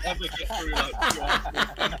can't ever get through,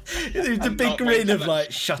 like, it was the big grin of, like,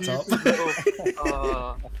 shut up.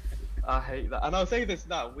 I hate that. And I'll say this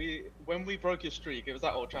now: when we broke your streak, it was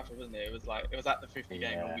at Old Trafford, wasn't it? It was at the 50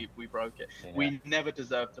 game when we broke it. Yeah. We never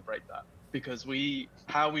deserved to break that, because we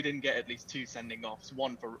didn't get at least 2 sending offs,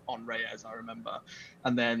 one on Reyes, I remember,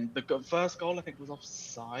 and then the first goal I think was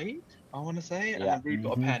offside, I want to say, and then Ruud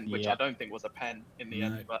got a pen, which I don't think was a pen in the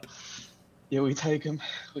end, but yeah, we take him,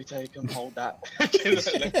 hold that.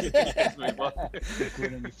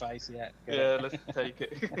 Grin on your face, yeah, let's take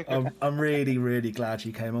it. I'm really, really glad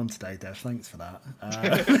you came on today, Dev. Thanks for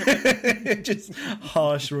that. Just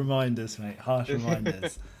harsh reminders, mate. Harsh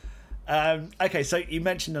reminders. Okay, so you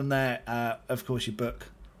mentioned on there, of course, your book.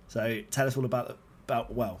 So tell us all about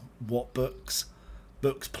what books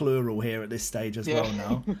plural here at this stage as well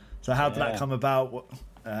now. So how did that come about?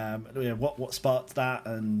 What sparked that,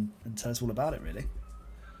 and tell us all about it, really.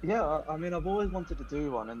 Yeah, I mean, I've always wanted to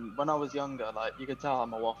do one, and when I was younger, like, you could tell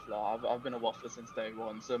I'm a waffler. I've been a waffler since day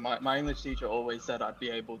one. So my English teacher always said I'd be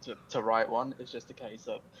able to write one. It's just a case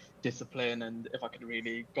of discipline and if I could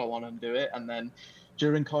really go on and do it. And then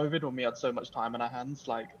during COVID, when we had so much time on our hands,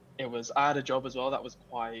 like, I had a job as well that was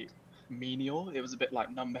quite menial. It was a bit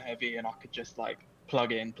like number heavy, and I could just, like,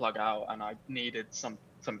 plug in, plug out, and I needed some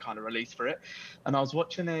kind of release for it. And I was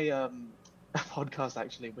watching a podcast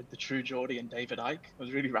actually with the True Geordie and David Icke. It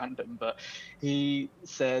was really random, but he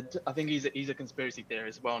said, I think he's a conspiracy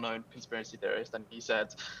theorist, well-known conspiracy theorist, and he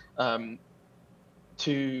said, as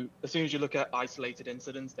soon as you look at isolated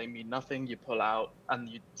incidents, they mean nothing. You pull out and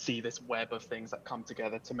you see this web of things that come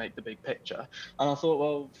together to make the big picture. And I thought,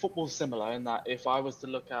 well, football's similar in that if I was to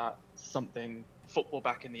look at football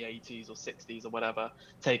back in the 80s or 60s or whatever,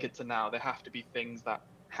 take it to now, there have to be things that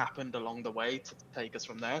happened along the way to take us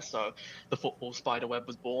from there. So the football spiderweb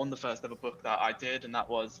was born, the first ever book that I did, and that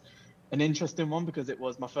was an interesting one because it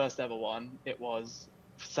was my first ever one. It was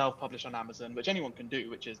self-published on Amazon, which anyone can do,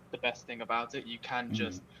 which is the best thing about it. You can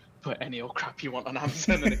just put any old crap you want on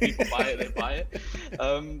Amazon, and if people buy it, they buy it.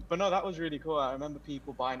 But no, that was really cool. I remember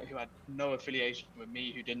people buying it who had no affiliation with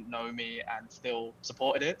me, who didn't know me, and still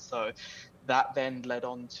supported it. So that then led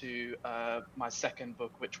on to my second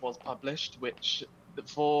book, which was published, which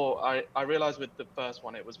I realized with the first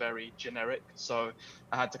one it was very generic, so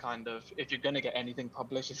I had to kind of, if you're going to get anything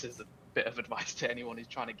published, this is a bit of advice to anyone who's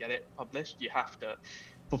trying to get it published, you have to,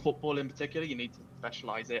 for football in particular, you need to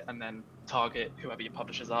specialize it and then target whoever your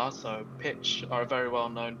publishers are. So Pitch are a very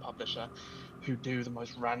well-known publisher who do the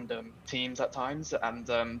most random teams at times, and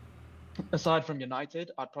aside from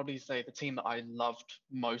United, I'd probably say the team that I loved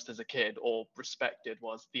most as a kid or respected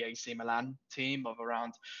was the AC Milan team of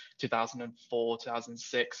around 2004,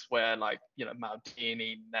 2006, where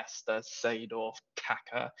Maldini, Nesta, Seedorf,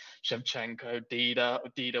 Kaka, Shevchenko, Dida.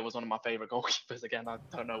 Dida was one of my favorite goalkeepers. Again, I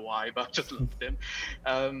don't know why, but I just loved him.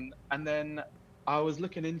 And then I was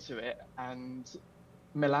looking into it, and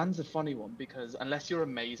Milan's a funny one because unless you're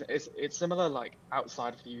amazing, it's similar like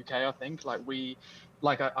outside of the UK. I think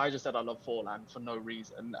I just said I love Forlan for no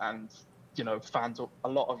reason, and a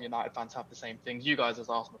lot of United fans have the same things. You guys as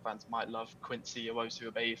Arsenal fans might love Quincy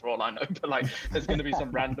Owusu-Abeyi for all I know, but there's going to be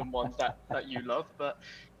some random ones that you love. But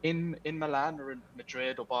in Milan or in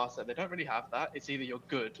Madrid or Barca, they don't really have that. It's either you're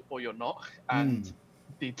good or you're not. And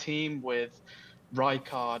the team with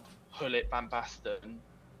Rijkaard, Gullit, Van Basten,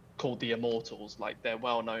 called the Immortals, they're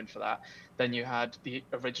well known for that. Then you had the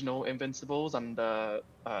original Invincibles and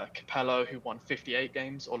Capello, who won 58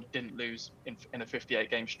 games or didn't lose in a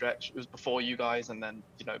 58 game stretch. It was before you guys, and then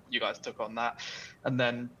you guys took on that. And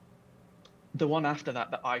then the one after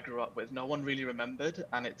that I grew up with, no one really remembered,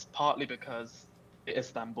 and it's partly because the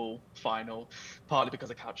Istanbul final, partly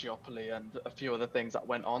because of Calciopoli and a few other things that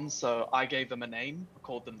went on. So I gave them a name,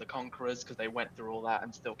 called them the Conquerors, because they went through all that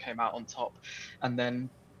and still came out on top. And then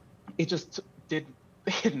it just did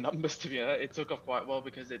numbers, to be honest. It took off quite well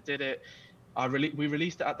because it did it. We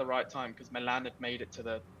released it at the right time because Milan had made it to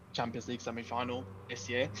the Champions League semi-final this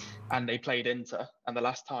year, and they played Inter. And the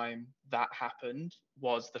last time that happened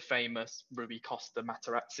was the famous Rui Costa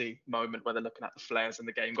Materazzi moment where they're looking at the flares and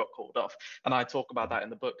the game got called off. And I talk about that in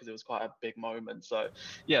the book because it was quite a big moment. So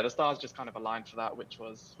yeah, the stars just kind of aligned for that, which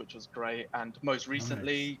was great. And most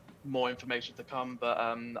recently, more information to come, but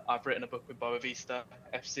I've written a book with Boa Vista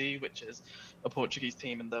FC, which is a Portuguese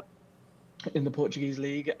team in the Portuguese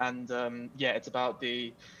league. And it's about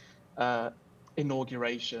the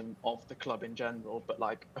inauguration of the club in general, but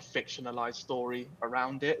a fictionalized story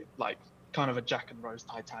around it, kind of a Jack and Rose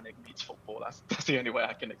Titanic meets football. That's the only way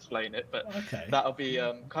I can explain it. But that'll be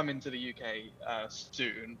coming to the UK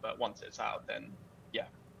soon. But once it's out, then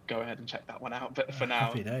go ahead and check that one out. But for now,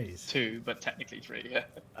 Happy days. 2, but technically 3. Yeah.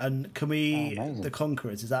 And can we the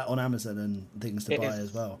Conquerors, is that on Amazon and things to buy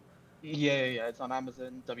as well? Yeah, it's on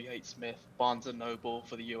Amazon, WH Smith, Barnes & Noble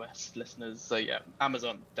for the US listeners. So yeah,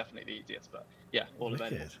 Amazon definitely the easiest, but yeah, all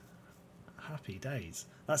available. Happy days.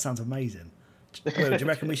 That sounds amazing. Will, do you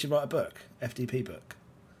reckon we should write a book, FDP book?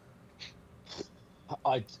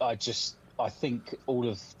 I think all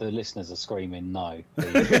of the listeners are screaming no.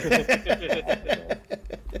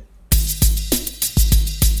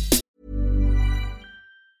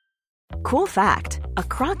 Cool fact, a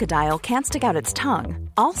crocodile can't stick out its tongue.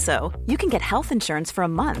 Also, you can get health insurance for a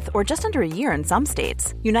month or just under a year in some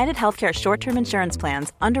states. United Healthcare short-term insurance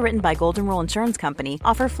plans, underwritten by Golden Rule Insurance Company,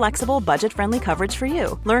 offer flexible, budget-friendly coverage for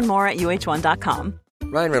you. Learn more at uh1.com.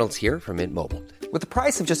 Ryan Reynolds here from Mint Mobile. With the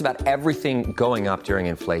price of just about everything going up during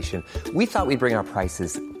inflation, we thought we'd bring our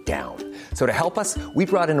prices down. So to help us, we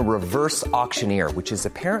brought in a reverse auctioneer, which is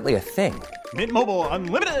apparently a thing. Mint Mobile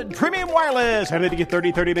Unlimited Premium Wireless. How to get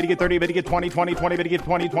 30, 30, bit to get 30, bit to get 20, 20, 20, bit to get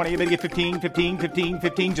 20, 20, bit to get 15, 15, 15,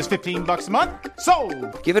 15, just $15 a month?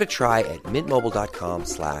 Sold! Give it a try at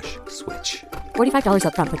mintmobile.com/switch. $45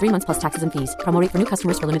 up front for 3 months plus taxes and fees. Promo rate for new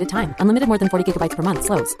customers for limited time. Unlimited more than 40 gigabytes per month.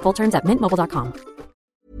 Slows full terms at mintmobile.com.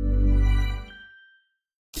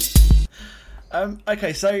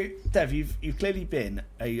 Okay, so Dev, you've clearly been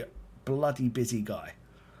a bloody busy guy.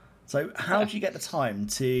 So how do you get the time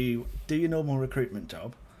to do your normal recruitment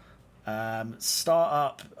job, start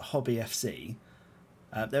up Hobby FC?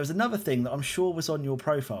 There was another thing that I'm sure was on your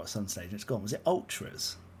profile at some stage. It's gone. Was it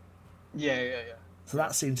Ultras? Yeah. So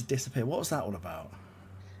that seemed to disappear. What was that all about?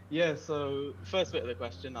 Yeah, so first bit of the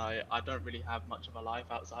question, I don't really have much of a life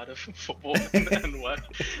outside of football and work,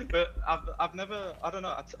 but I've never, I don't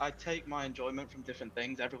know, I take my enjoyment from different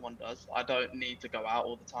things. Everyone does. I don't need to go out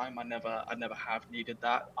all the time. I never have needed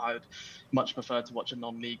that. I'd much prefer to watch a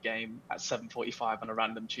non-league game at 7:45 on a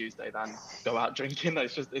random Tuesday than go out drinking.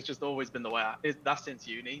 It's just always been the way. That's since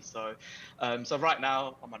uni. So right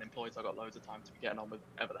now I'm unemployed, so I've got loads of time to be getting on with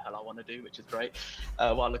whatever the hell I want to do, which is great,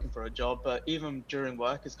 while looking for a job. But even during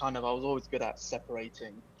work, I was always good at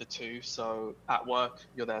separating the two. So at work,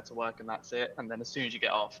 you're there to work and that's it. And then as soon as you get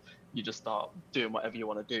off, you just start doing whatever you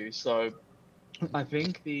want to do. So I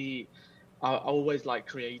think I always like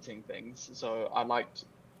creating things. So I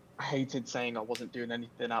hated saying I wasn't doing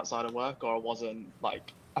anything outside of work, or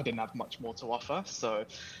I didn't have much more to offer. So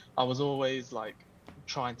I was always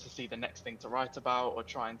trying to see the next thing to write about, or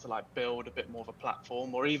trying to build a bit more of a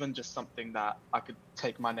platform, or even just something that I could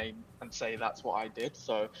take my name and say that's what I did.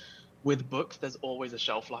 So with books, there's always a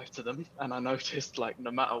shelf life to them. And I noticed, like,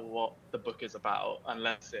 no matter what the book is about,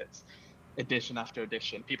 unless it's edition after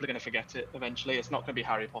edition, people are going to forget it eventually. It's not going to be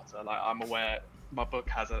Harry Potter. Like, I'm aware my book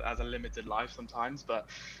has a limited life sometimes, but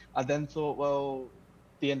I then thought, well,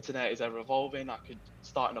 the internet is ever evolving. I could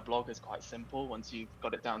starting a blog is quite simple once you've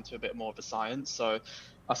got it down to a bit more of a science. So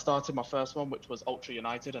I started my first one, which was Ultra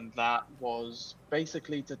United, and that was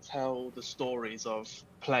basically to tell the stories of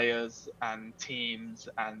players and teams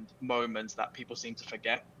and moments that people seem to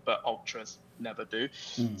forget, but ultras never do.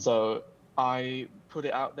 So I put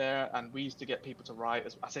it out there, and we used to get people to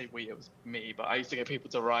write. I say we, it was me, but I used to get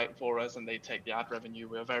people to write for us, and they take the ad revenue.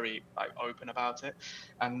 We were very open about it,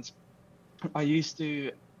 and I used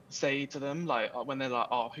to say to them, like, when they're like,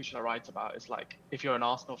 oh, who should I write about? It's like, if you're an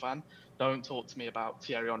Arsenal fan, don't talk to me about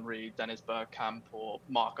Thierry Henry, Dennis Bergkamp, or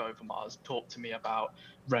Marc Overmars. Talk to me about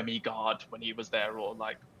Remy Gard when he was there, or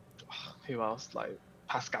like, who else? Like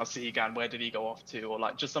Pascal Sigan, where did he go off to? Or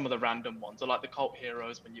like just some of the random ones, or like the cult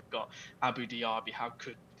heroes when you've got Abu Diaby, how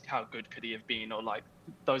good could he have been? Or like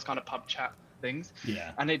those kind of pub chat things.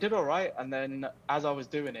 Yeah. And it did all right. And then as I was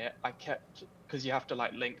doing it, I kept, because you have to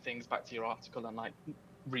like link things back to your article and like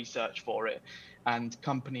research for it. And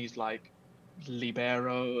companies like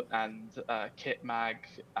Libero and Kit Mag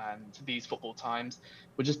and These Football Times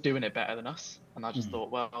were just doing it better than us. And I just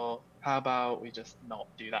thought, well, how about we just not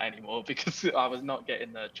do that anymore? Because I was not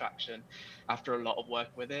getting the traction after a lot of work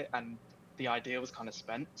with it. And the idea was kind of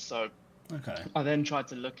spent. So I then tried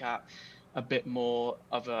to look at a bit more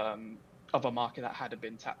of a market that hadn't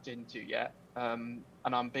been tapped into yet. And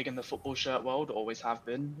I'm big in the football shirt world, always have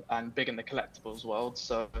been, and big in the collectibles world.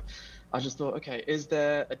 So I just thought, okay, is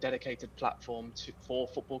there a dedicated platform for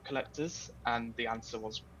football collectors? And the answer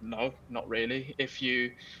was no, not really. If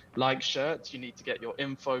you like shirts, you need to get your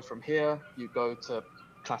info from here. You go to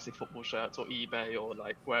Classic Football Shirts or eBay or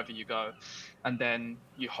like wherever you go, and then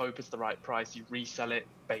you hope it's the right price. You resell it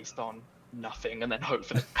based on nothing and then hope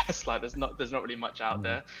for the best. Like there's not really much out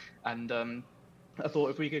there. And I thought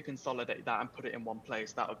if we could consolidate that and put it in one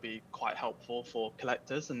place, that would be quite helpful for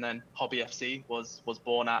collectors. And then Hobby FC was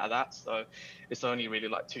born out of that. So it's only really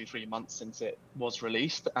like 2-3 months since it was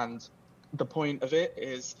released. And the point of it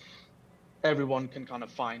is everyone can kind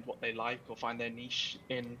of find what they like or find their niche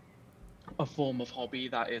in a form of hobby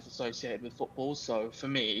that is associated with football. So for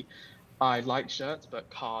me, I like shirts, but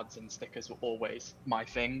cards and stickers were always my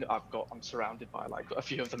thing. I'm surrounded by like a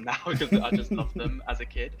few of them now because I just loved them as a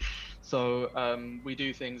kid. So we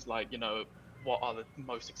do things like, what are the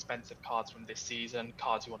most expensive cards from this season,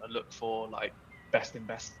 cards you want to look for, like best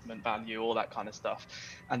investment value, all that kind of stuff.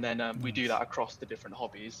 And then we do that across the different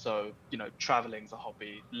hobbies. So, traveling's a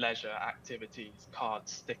hobby, leisure, activities,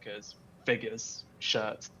 cards, stickers, figures,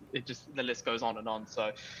 shirts, the list goes on and on.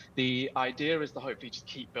 So the idea is to hopefully just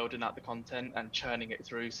keep building out the content and churning it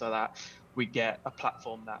through so that we get a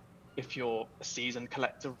platform that if you're a seasoned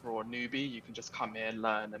collector or a newbie, you can just come here,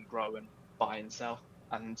 learn and grow and buy and sell.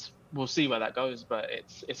 And we'll see where that goes, but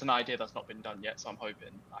it's an idea that's not been done yet, so I'm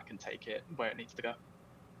hoping I can take it where it needs to go.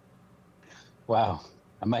 Wow,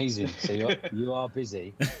 amazing! So you are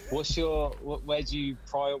busy. Would you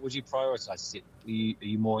prioritize? Is it are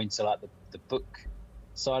you more into like the book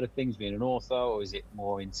side of things, being an author, or is it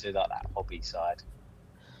more into like that hobby side?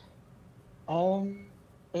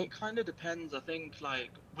 It kind of depends. I think like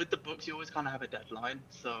with the books, you always kind of have a deadline,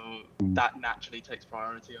 so that naturally takes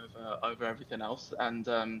priority over everything else.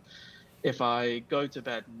 And if I go to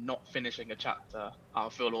bed not finishing a chapter, I'll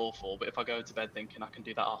feel awful. But if I go to bed thinking I can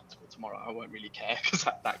do that article tomorrow, I won't really care because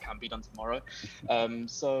that can be done tomorrow.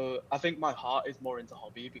 So I think my heart is more into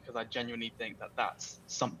hobby because I genuinely think that that's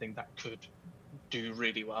something that could do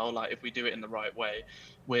really well. Like if we do it in the right way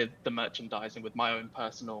with the merchandising, with my own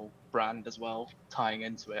personal brand as well, tying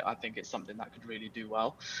into it, I think it's something that could really do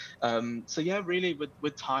well. So yeah, really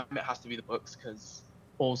with time, it has to be the books because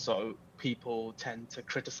also people tend to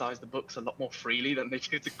criticize the books a lot more freely than they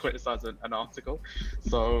do to criticize an article.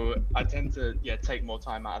 So I tend to take more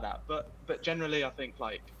time out of that. But generally, I think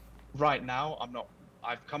like right now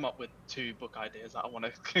I've come up with 2 book ideas that I want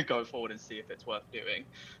to go forward and see if it's worth doing.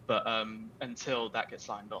 But until that gets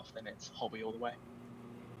signed off, then it's hobby all the way.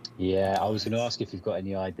 Yeah, I was going to ask if you've got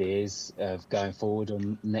any ideas of going forward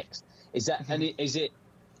on next. Is that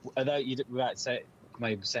although you without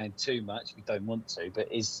maybe saying too much, if you don't want to,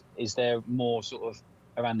 but is there more sort of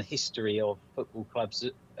around the history of football clubs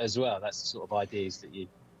as well? That's the sort of ideas that you.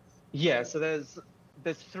 Yeah, so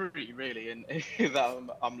there's three really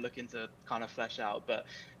that I'm looking to kind of flesh out, but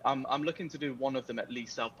I'm looking to do one of them at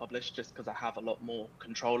least self-published, just because I have a lot more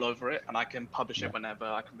control over it and I can publish it whenever,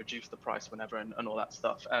 I can reduce the price whenever, and all that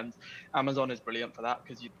stuff. And Amazon is brilliant for that,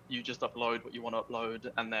 because you just upload what you want to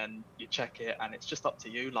upload and then you check it, and it's just up to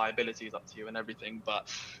you. Liability is up to you and everything, but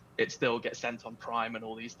it still gets sent on Prime and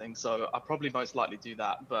all these things. So I'll probably most likely do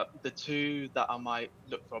that. But the two that I might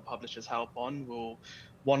look for a publisher's help on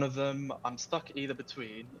one of them, I'm stuck either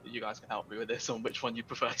between, you guys can help me with this, on which one you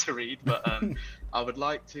prefer to read, but I would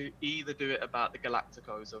like to either do it about the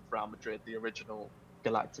Galacticos of Real Madrid, the original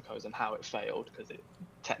Galacticos, and how it failed, because it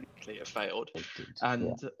failed.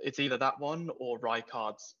 And it's either that one or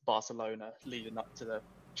Rijkaard's Barcelona leading up to the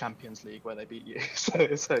Champions League where they beat you. So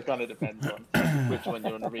it kind of depends on which one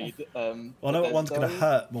you want to read. Well, I know what one's going to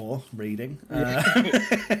hurt more reading.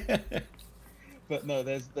 But no,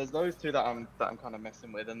 there's those two that I'm kind of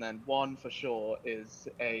messing with, and then one for sure is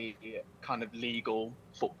a kind of legal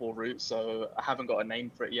football route. So I haven't got a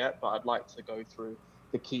name for it yet, but I'd like to go through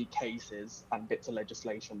the key cases and bits of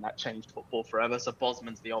legislation that changed football forever. So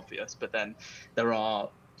Bosman's the obvious, but then there are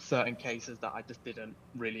certain cases that I just didn't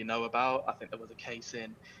really know about. I think there was a case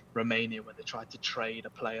in Romania where they tried to trade a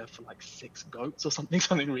player for like 6 goats or something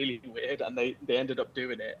really weird, and they ended up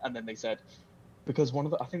doing it, and then they said, because one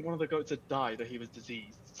of the goats had died, or he was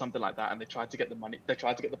diseased, something like that, and they tried to get the money, they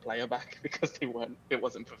tried to get the player back because it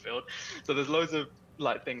wasn't fulfilled. So there's loads of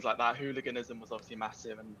like things like that. Hooliganism was obviously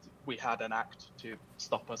massive, and we had an act to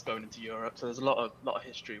stop us going into Europe. So there's a lot of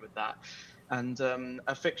history with that. And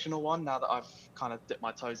a fictional one, now that I've kind of dipped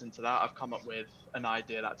my toes into that, I've come up with an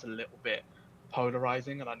idea that's a little bit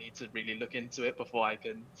polarizing, and I need to really look into it before I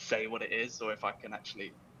can say what it is, or if I can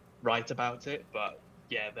actually write about it. But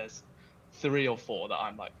yeah, there's 3 or 4 that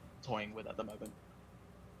I'm like toying with at the moment.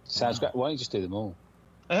 Sounds great. Why don't you just do them all?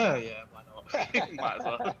 Oh yeah, why not? Might as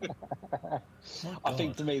well. I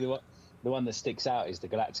think for me the one that sticks out is the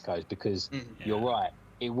Galacticos, because you're right.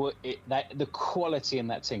 The quality in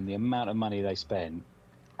that team, the amount of money they spent,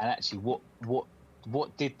 and actually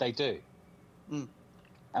what did they do,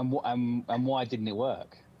 and why didn't it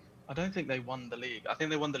work? I don't think they won the league. I think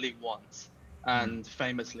they won the league once. And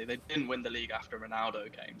famously, they didn't win the league after Ronaldo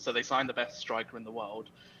came. So they signed the best striker in the world,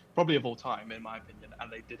 probably of all time, in my opinion,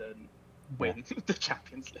 and they didn't win the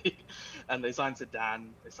Champions League. And they signed Zidane,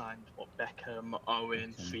 they signed Beckham,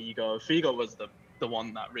 Owen, Figo. Figo was the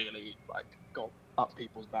one that really like got up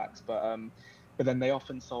people's backs. But then they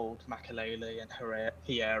often sold Makelele and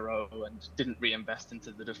Hierro and didn't reinvest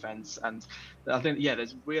into the defense. And I think,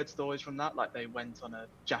 there's weird stories from that. Like they went on a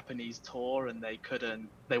Japanese tour and they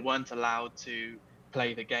weren't allowed to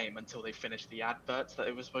play the game until they finished the adverts that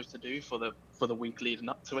they were supposed to do for the week leading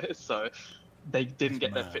up to it. So they didn't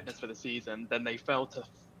get their fitness for the season. Then they fell to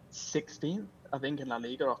 16th, I think, in La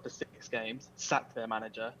Liga after 6 games, sacked their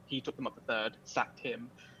manager. He took them up to 3rd, sacked him.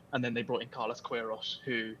 And then they brought in Carlos Queiroz,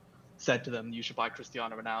 who said to them, you should buy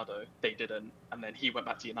Cristiano Ronaldo. They didn't, and then he went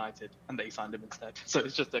back to United and they signed him instead. So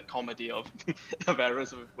it's just a comedy of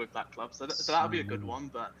errors with that club. So that would be a good one,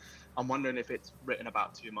 but I'm wondering if it's written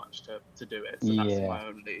about too much to do it. So that's my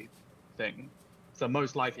only thing. So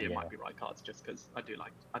most likely it might be Rijkaard, just because I do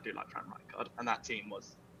like Frank Rijkaard, and that team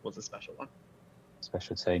was a special one.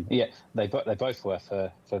 Special team, yeah. They both were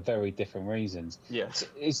for very different reasons. Yeah. So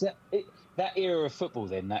is that era of football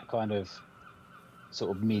then, that kind of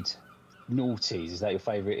sort of mid-noughties, is that your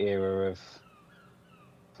favourite era of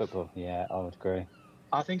football? Yeah, I would agree.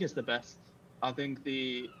 I think it's the best. I think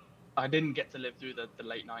I didn't get to live through the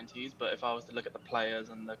late 90s, but if I was to look at the players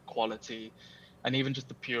and the quality and even just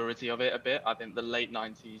the purity of it a bit, I think the late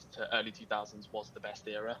 90s to early 2000s was the best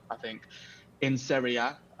era. I think in Serie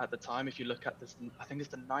A at the time, if you look at this, I think it's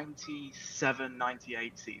the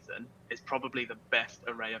 97-98 season, is probably the best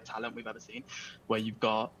array of talent we've ever seen, where you've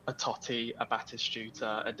got a Totti, a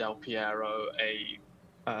Batistuta, a Del Piero, a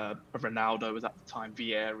Ronaldo was at the time,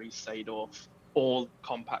 Vieri, Seedorf, all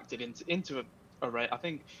compacted into an array. I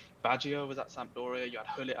think Bajwa was at Sampdoria, you had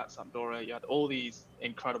Hullet at Sampdoria, you had all these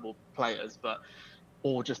incredible players, but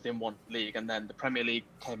all just in one league. And then the Premier League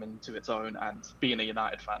came into its own, and being a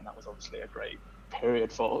United fan, that was obviously a great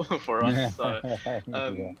period for us.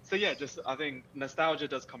 So yeah, just I think nostalgia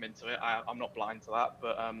does come into it. I'm not blind to that,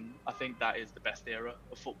 but I think that is the best era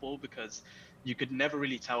of football, because you could never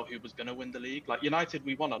really tell who was going to win the league. Like United,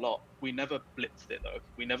 we won a lot. We never blitzed it though.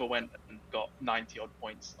 We never went and got 90 odd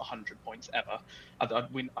points, 100 points ever.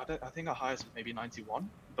 I think our highest was maybe 91,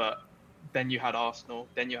 but then you had Arsenal,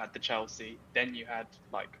 then you had the Chelsea, then you had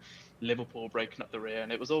like Liverpool breaking up the rear,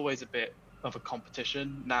 and it was always a bit of a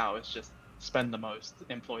competition. Now it's just spend the most,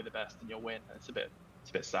 employ the best, and you'll win. And it's a bit it's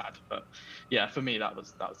a bit sad. But yeah, for me that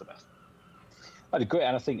was the best. I'd agree,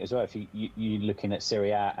 and I think as well, if you're looking at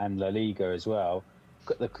Serie A and La Liga as well,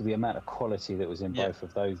 the amount of quality that was in both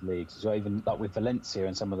of those leagues as well, even like with Valencia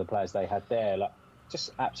and some of the players they had there, like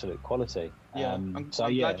just absolute quality. Yeah, I'm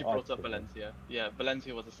glad you brought up Valencia. Yeah,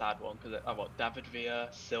 Valencia was a sad one because I've got David Villa,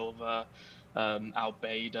 Silva,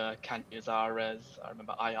 Albeida, Cañizares. I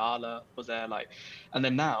remember Ayala was there, and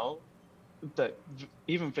then now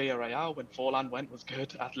even Villarreal when Forlan went was good.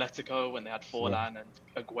 Atletico when they had Forlan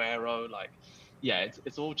and Aguero,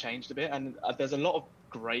 it's all changed a bit, and there's a lot of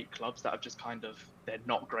great clubs that have just they're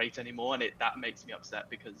not great anymore, and that makes me upset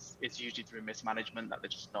because it's usually through mismanagement that they're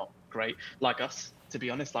just not great. Like us, to be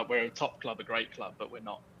honest, we're a top club, a great club, but we're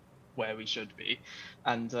not where we should be.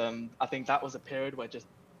 And I think that was a period where just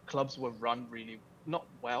clubs were run really not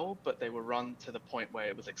well, but they were run to the point where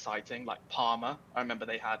it was exciting. Like Parma, I remember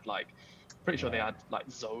they had pretty sure they had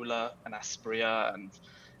Zola and Aspria and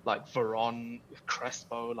Veron,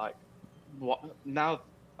 Crespo. What now?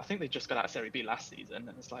 I think they just got out of Serie B last season,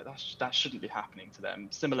 and it's that shouldn't be happening to them.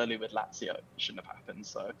 Similarly with Lazio, it shouldn't have happened.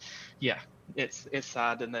 So, yeah, it's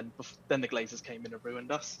sad. And then the Glazers came in and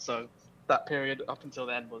ruined us. So that period up until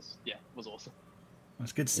then was awesome.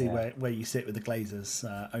 It's good to see where you sit with the Glazers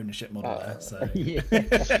ownership model there. So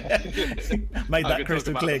made that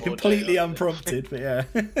crystal clear, completely unprompted, but yeah.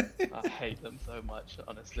 I hate them so much,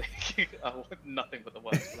 honestly. I want nothing but the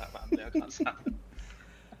worst for that family. I can't stand them.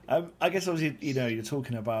 I guess obviously you're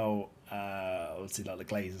talking about obviously the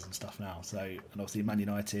Glazers and stuff now. So and obviously Man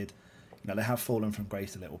United, they have fallen from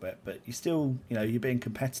grace a little bit, but you still you're being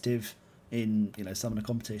competitive in some of the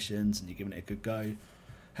competitions and you're giving it a good go.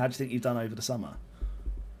 How do you think you've done over the summer?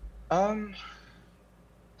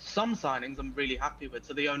 Some signings I'm really happy with.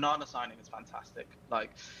 So the Onana signing is fantastic.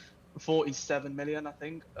 47 million, I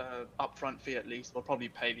think, upfront fee at least. We'll probably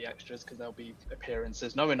pay the extras because there'll be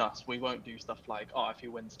appearances. Knowing us, we won't do stuff if he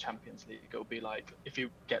wins Champions League, it'll be if he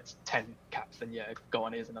gets 10 caps, then go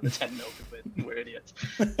on, here's another 10 mil because we're idiots.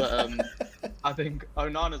 But I think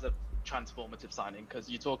Onana's a transformative signing because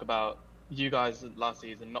you talk about you guys last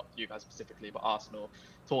season, not you guys specifically, but Arsenal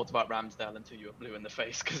talked about Ramsdale until you were blue in the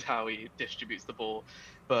face because how he distributes the ball.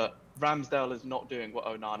 But Ramsdale is not doing what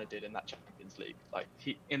Onana did in that Champions League.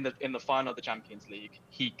 He in the final of the Champions League,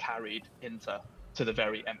 he carried Inter to the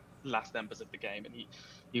very last embers of the game, and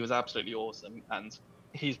he was absolutely awesome. And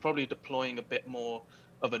he's probably deploying a bit more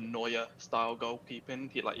of a Neuer style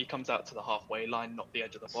goalkeeping. He comes out to the halfway line, not the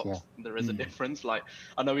edge of the box. Yeah. There is a difference. I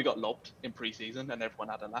know he got lobbed in pre-season and everyone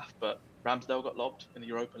had a laugh, but Ramsdale got lobbed in the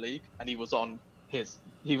Europa League and he was on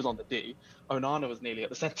the D. Onana was nearly at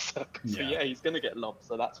the centre circle. So he's going to get lobbed,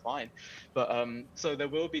 so that's fine. But so there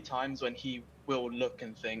will be times when he will look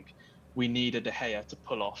and think, we need a De Gea to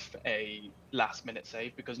pull off a last-minute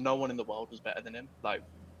save because no one in the world was better than him.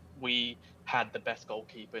 We had the best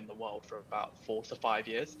goalkeeper in the world for about 4 to 5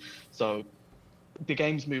 years. So the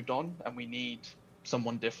game's moved on and we need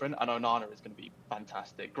someone different. And Onana is going to be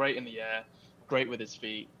fantastic. Great in the air, great with his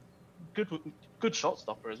feet, good shot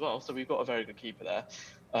stopper as well. So we've got a very good keeper there.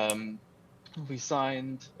 We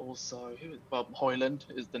signed also,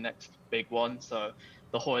 Højlund is the next big one. So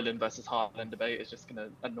the Højlund versus Haaland debate is just going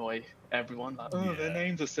to annoy everyone. Their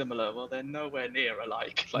names are similar. Well, they're nowhere near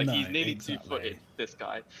alike. He's nearly 2-footed, this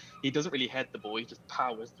guy. He doesn't really head the ball. He just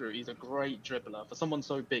powers through. He's a great dribbler. For someone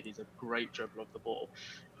so big, he's a great dribbler of the ball.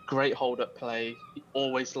 Great hold-up play. He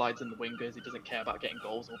always slides in the wingers. He doesn't care about getting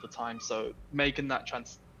goals all the time. So making that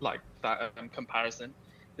comparison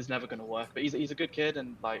is never going to work. But he's a good kid,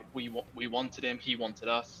 and we wanted him. He wanted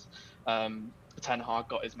us. Ten Hag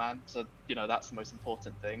got his man, so that's the most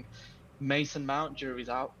important thing. Mason Mount, jury's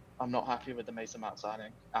out. I'm not happy with the Mason Mount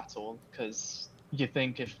signing at all because you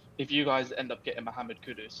think if you guys end up getting Mohamed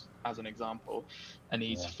Kudus as an example, and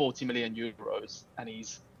he's 40 million euros and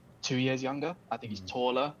he's 2 years younger, I think he's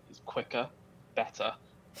taller, he's quicker, better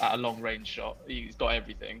at a long range shot. He's got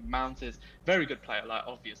everything. Mount is very good player.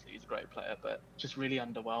 Obviously he's a great player, but just really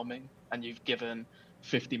underwhelming. And you've given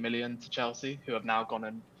 50 million to Chelsea, who have now gone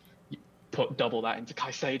and put double that into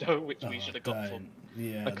Caicedo, which we should have got from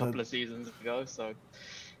a couple of seasons ago. So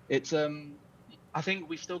it's I think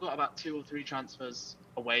we've still got about 2 or 3 transfers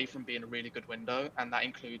away from being a really good window, and that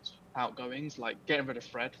includes outgoings, getting rid of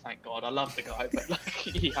Fred. Thank God, I love the guy, but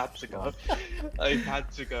he had to go. He had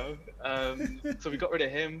to go. So we got rid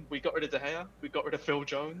of him. We got rid of De Gea. We got rid of Phil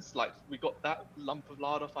Jones. We got that lump of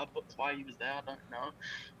lard off our books. Why he was there, I don't know.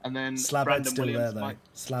 And then Slabhead's still there though.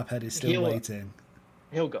 Slabhead is still waiting.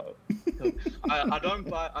 He'll go. I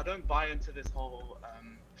don't buy into this whole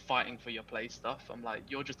fighting for your play stuff. I'm like,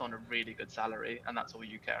 you're just on a really good salary, and that's all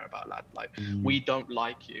you care about, lad. Like, we don't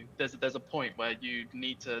like you. There's a point where you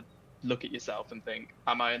need to look at yourself and think,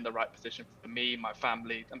 am I in the right position for me, my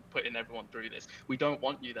family, and putting everyone through this? We don't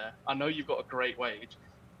want you there. I know you've got a great wage.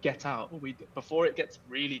 Get out. Before it gets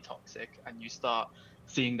really toxic and you start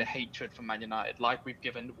seeing the hatred from Man United, like we've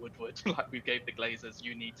given Woodward, like we gave the Glazers,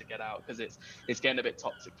 you need to get out, because it's getting a bit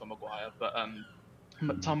toxic for Maguire. But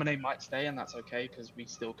McTominay might stay, and that's okay, because we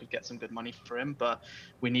still could get some good money for him. But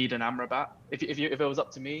we need an Amrabat. If it was up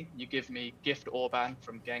to me, you give me Gift Orban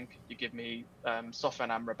from Genk, you give me Sofyan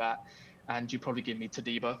Amrabat, and you probably give me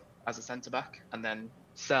Todibo as a centre back, and then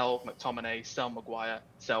sell McTominay, sell Maguire,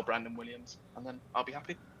 sell Brandon Williams, and then I'll be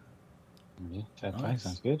happy. Yeah, fair play.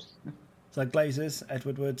 Sounds good. So Glazers, Ed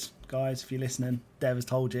Woodward, guys, if you're listening, Dev has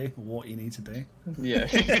told you what you need to do. Yeah.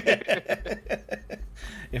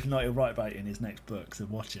 If not, he'll write about it in his next book, so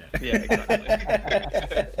watch it. Yeah, exactly.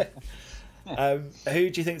 Who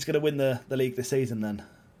do you think is going to win the league this season then?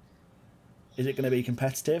 Is it going to be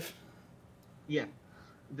competitive? Yeah.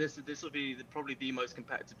 This will be probably the most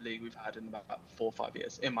competitive league we've had in about 4 or 5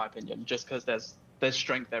 years, in my opinion, just because there's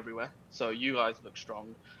strength everywhere. So you guys look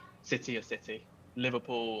strong. City are City.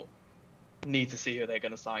 Liverpool need to see who they're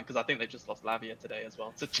going to sign, because I think they just lost Lavia today as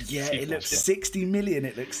well. It looks 60 million.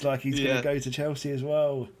 It looks like he's going to go to Chelsea as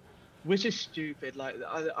well. Which is stupid. Like,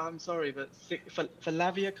 I'm sorry, but for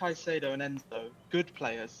Lavia, Caicedo and Enzo, good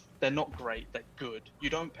players. They're not great. They're good.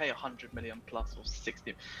 You don't pay 100 million plus or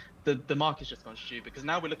 60. The market's just gone stupid, because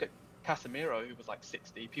now we look at Casemiro, who was like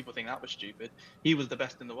 60. People think that was stupid. He was the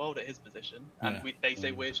best in the world at his position, and they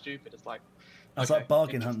say we're stupid. It's like, that's like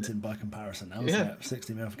bargain hunting by comparison now, isn't it?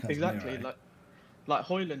 60 million for Casemiro. Exactly. Like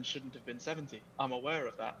Højlund shouldn't have been 70. I'm aware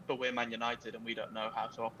of that, but we're Man United and we don't know how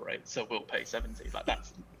to operate, so we'll pay 70. Like,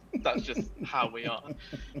 that's just how we are.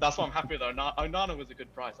 That's why I'm happy with Onana was a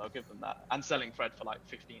good price. I'll give them that. And selling Fred for like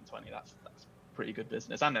 15, 20, that's pretty good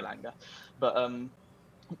business. And Elanga. But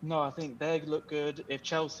no, I think they look good. If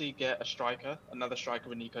Chelsea get a striker, another striker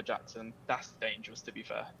with Nico Jackson, that's dangerous, to be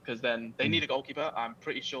fair, because then they need a goalkeeper. I'm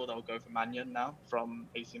pretty sure they'll go for Mannion now from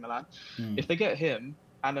AC Milan. If they get him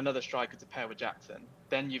and another striker to pair with Jackson,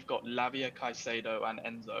 then you've got Lavia, Caicedo and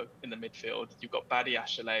Enzo in the midfield. You've got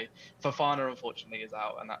Badiashile. Fofana, unfortunately, is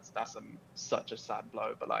out, and that's such a sad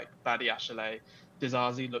blow. But like Badiashile,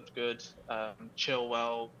 Dizazi looked good.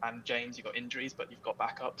 Chilwell and James, you've got injuries, but you've got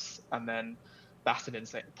backups. And then that's an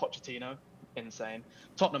insane. Pochettino, insane.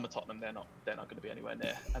 Tottenham are Tottenham. They're not going to be anywhere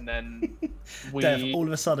near. And then Dev, all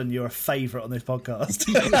of a sudden you're a favourite on this podcast.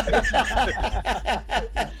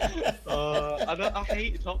 I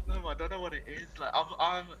hate Tottenham. I don't know what it is.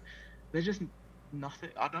 Like they're just nothing.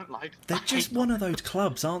 I don't like them. They're just one of those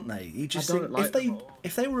clubs, aren't they? You just think,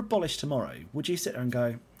 if they were abolished tomorrow, would you sit there and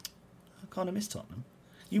go, I kind of miss Tottenham?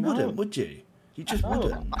 You wouldn't, would you? You just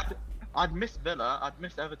wouldn't. I'd miss Villa, I'd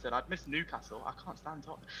miss Everton, I'd miss Newcastle. I can't stand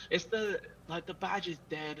Tottenham. It's the badge is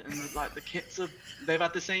dead, and like the kits they've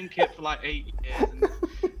had the same kit for like 8 years, and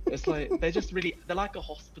it's like they're like a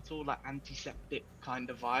hospital, like antiseptic kind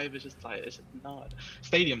of vibe. It's just like, no.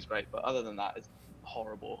 Stadium's great, but other than that, it's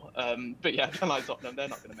horrible. But yeah, they're like Tottenham, they're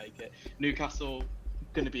not going to make it. Newcastle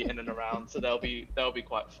going to be in and around, so they'll be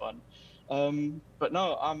quite fun. But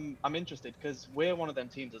no, I'm interested, because we're one of them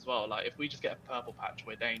teams as well. Like, if we just get a purple patch,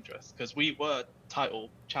 we're dangerous, because we were title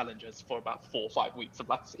challengers for about 4 or 5 weeks of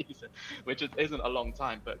last season, which isn't a long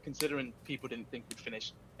time. But considering people didn't think we'd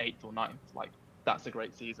finish 8th or 9th, like, that's a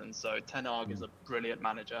great season. So Ten Hag is a brilliant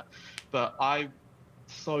manager, but I'm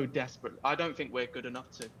so desperate. I don't think we're good enough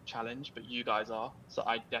to challenge, but you guys are. So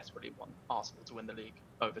I desperately want Arsenal to win the league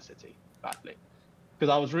over City badly.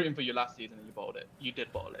 Because I was rooting for you last season and you bottled it. You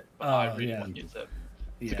did bottle it, but I really want you to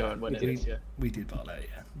go and win it this year. We did bottle it,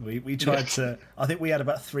 yeah. We tried to. I think we had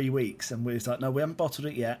about 3 weeks, and we was like, no, we haven't bottled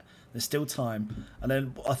it yet. There's still time. And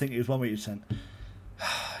then I think it was 1 week you said,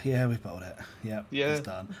 yeah, we bottled it. Yeah, it's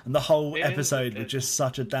done. And the whole episode was just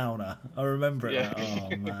such a downer. I remember it. Yeah.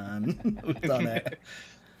 Like, oh man, we've done it.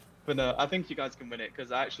 But no, I think you guys can win it,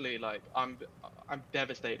 because actually, like, I'm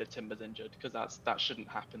devastated Timber's injured, because that shouldn't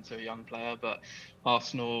happen to a young player. But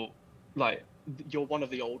Arsenal, like, you're one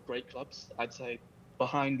of the old great clubs, I'd say.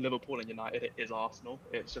 Behind Liverpool and United, it is Arsenal.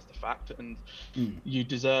 It's just a fact, and you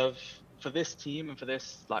deserve, for this team and for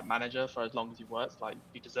this like manager, for as long as you've worked, like,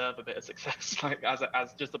 you deserve a bit of success. Like,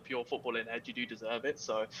 as just a pure footballing head, you do deserve it.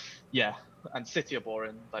 So yeah. And City are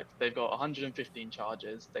boring. Like, they've got 115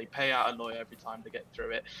 charges. They pay out a lawyer every time to get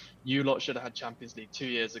through it. You lot should have had Champions League 2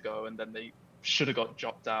 years ago, and then they should have got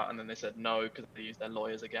dropped out, and then they said no because they used their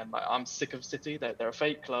lawyers again. Like, I'm sick of City. They're a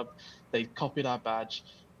fake club. They copied our badge.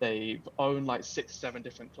 They own like 6-7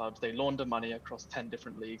 different clubs. They launder money across 10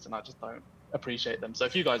 different leagues, and I just don't appreciate them. So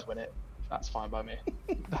if you guys win it, that's fine by me.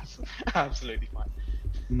 That's absolutely fine.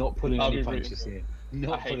 Not pulling any punches here.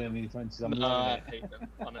 Not pulling any punches. I'm loving I it. hate them,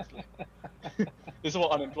 honestly. This is what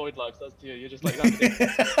unemployed life does to you. You're just like,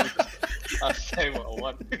 I say what I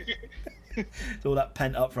want. It's all that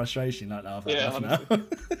pent up frustration, like, no, I've had enough now.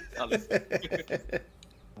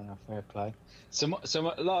 Fair play. So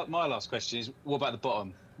my last question is, what about the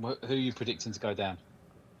bottom? Who are you predicting to go down?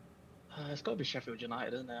 It's got to be Sheffield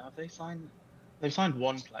United, isn't it? Have they signed? They've signed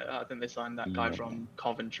one player. I think they signed that guy from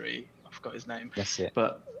Coventry. I forgot his name. That's it.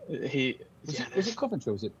 But was it Coventry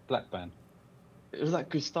or was it Blackburn? It was like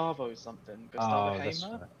Gustavo something. Gustavo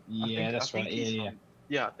Hamer? Right. Yeah, that's right.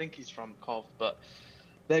 Yeah, I think he's from Cov, but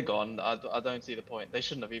they're gone. I don't see the point. They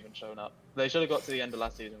shouldn't have even shown up. They should have got to the end of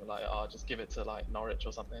last season and were like, just give it to like Norwich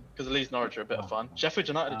or something, because at least Norwich are a bit of fun. Sheffield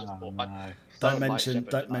United just bought. No. Don't mention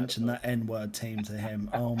that N-word team to him.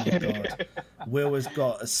 Oh my god, Will has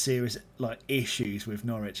got a serious issues with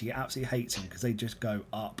Norwich. He absolutely hates them because they just go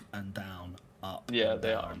up and down, up. Yeah, and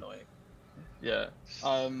they down. are annoying. Yeah,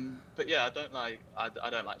 but yeah, I don't like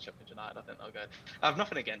Sheffield United. I think they'll go. I have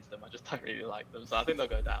nothing against them. I just don't really like them, so I think they'll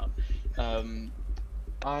go down.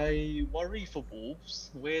 I worry for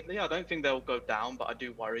Wolves. Weirdly, I don't think they'll go down, but I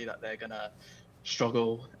do worry that they're gonna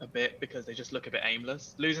struggle a bit because they just look a bit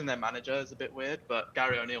aimless. Losing their manager is a bit weird, but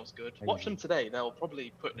Gary O'Neill's good. Watch them today; they'll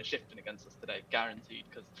probably put in a shift in against us today, guaranteed,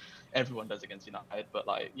 because everyone does against United. But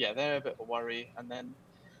they're a bit of a worry. And then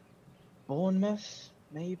Bournemouth.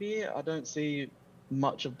 Maybe. I don't see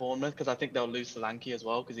much of Bournemouth because I think they'll lose Solanke as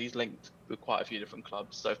well, because he's linked with quite a few different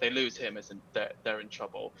clubs. So if they lose him, they're in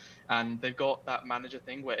trouble. And they've got that manager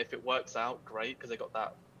thing where if it works out, great, because they got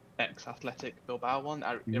that ex-Athletic Bilbao one,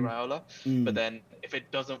 Iraola. But then if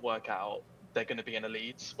it doesn't work out, they're going to be in a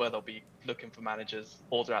Leeds where they'll be looking for managers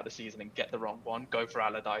all throughout the season and get the wrong one, go for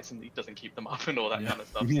Allardyce and he doesn't keep them up and all that kind of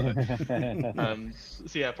stuff.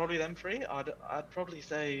 So yeah, probably them three. I'd probably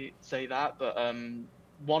say that, but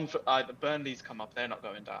one for Burnley's come up. They're not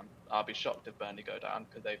going down. I'll be shocked if Burnley go down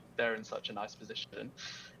because they're in such a nice position.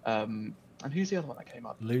 And who's the other one that came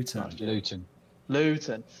up? Luton.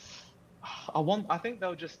 I think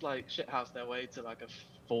they'll just shithouse their way to a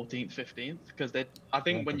 14th, 15th, because I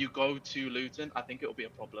think when you go to Luton, I think it'll be a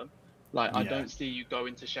problem. I don't see you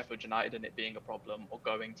going to Sheffield United and it being a problem, or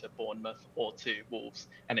going to Bournemouth or to Wolves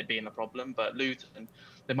and it being a problem. But Luton,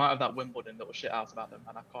 they might have that Wimbledon little shit out about them,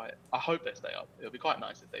 and I hope they stay up. It'll be quite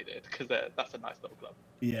nice if they did, because that's a nice little club.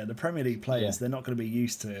 Yeah, the Premier League players, they're not going to be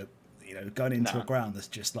used to going into a ground that's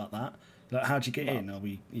just like that. How do you get in? Are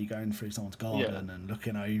you going through someone's garden and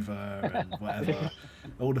looking over and whatever?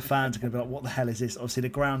 All the fans are going to be like, what the hell is this? Obviously, the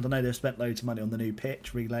ground, I know they've spent loads of money on the new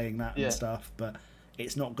pitch, relaying that and stuff, but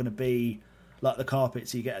it's not going to be like the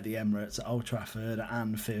carpets you get at the Emirates, at Old Trafford, at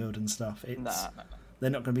Anfield and stuff. They're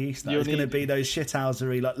not going to be used to that. It's going to be those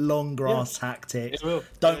shithousery, long grass tactics.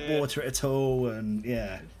 Don't water it at all, and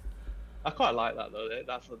I quite like that though.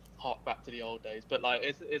 That's a hark back to the old days. But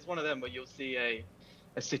it's one of them where you'll see a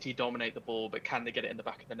City dominate the ball, but can they get it in the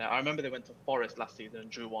back of the net? I remember they went to Forest last season and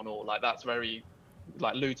drew 1-1. That's very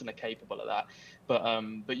Luton are capable of that.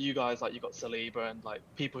 But you guys, you got Saliba and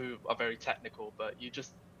people who are very technical, but you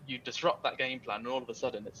disrupt that game plan and all of a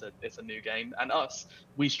sudden it's a new game. And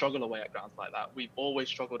we struggle away at grounds like that. We've always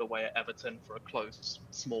struggled away at Everton for a close,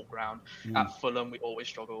 small ground. At Fulham, we always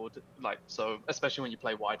struggled, so especially when you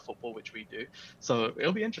play wide football, which we do. So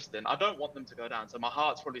it'll be interesting. I don't want them to go down. So my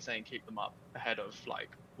heart's probably saying keep them up ahead of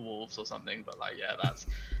Wolves or something. But that's,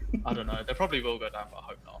 I don't know. They probably will go down, but I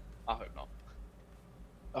hope not.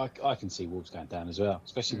 I can see Wolves going down as well,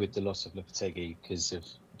 especially with the loss of Lopetegui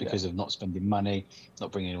because of not spending money,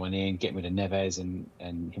 not bringing anyone in, getting rid of Neves and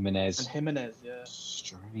Jimenez. And Jimenez, yeah.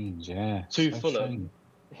 Strange, yeah. To Fulham.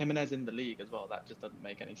 Jimenez in the league as well. That just doesn't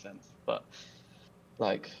make any sense. But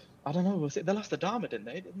I don't know. They lost Adama, didn't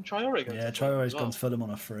they? Didn't Traore go? Yeah, Traore's gone to Fulham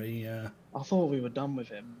on a free. Yeah. I thought we were done with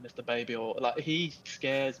him, Mr. Baby. Or he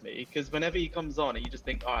scares me because whenever he comes on, you just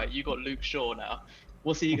think, all right, you got Luke Shaw now.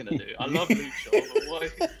 What's he gonna do? I love Luke Shaw,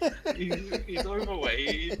 but he's overweight.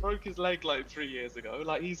 He broke his leg 3 years ago.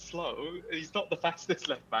 He's slow. He's not the fastest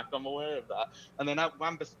left back. I'm aware of that. And then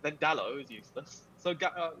then Dallo is useless. So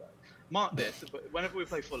mark this. Whenever we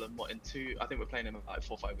play Fulham, I think we're playing him in 4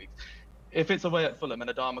 or 5 weeks. If it's away at Fulham and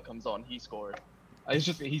Adama comes on, he's scoring.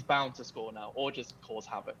 He's bound to score now, or just cause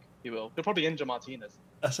havoc. He will. He'll probably injure Martinez.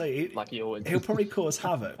 I say he always. He'll probably cause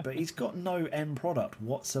havoc, but he's got no end product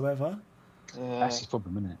whatsoever. That's his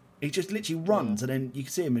problem, isn't it? He just literally runs, and then you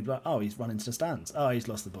can see him. He'd be like, "Oh, he's running to the stands. Oh, he's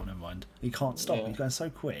lost the ball. Never mind. He can't stop. He's going so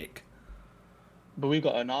quick." But we've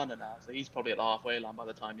got Onana now, so he's probably at the halfway line by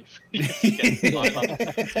the time he gets to the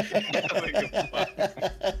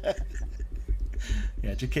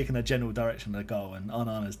Yeah, just kicking a general direction of the goal, and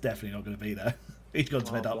Onana's definitely not going to be there. He's gone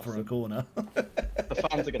to head up for a corner. The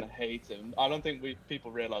fans are going to hate him. I don't think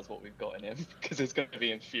people realise what we've got in him, because it's going to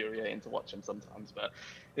be infuriating to watch him sometimes. But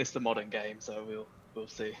it's the modern game, so we'll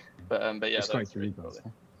see. But yeah, it's great to read those.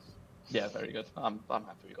 Yeah, very good. I'm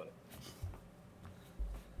happy we got it.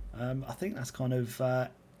 I think that's kind of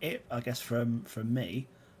it, I guess, from me.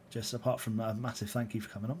 Just apart from a massive thank you for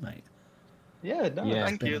coming on, mate. Yeah, thank you.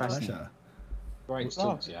 It's been a pleasure. Great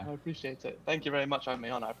talks, yeah. I appreciate it. Thank you very much for having me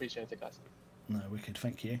on. I appreciate it, guys. No, wicked.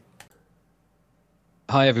 Thank you.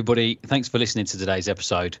 Hi, everybody. Thanks for listening to today's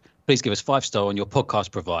episode. Please give us 5-star on your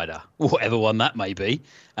podcast provider, whatever one that may be,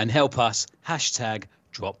 and help us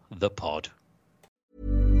 #DropThePod.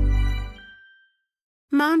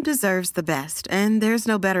 Mom deserves the best, and there's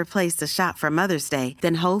no better place to shop for Mother's Day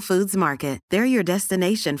than Whole Foods Market. They're your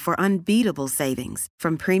destination for unbeatable savings,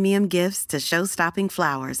 from premium gifts to show-stopping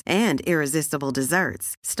flowers and irresistible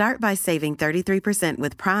desserts. Start by saving 33%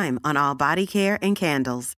 with Prime on all body care and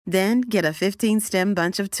candles. Then get a 15-stem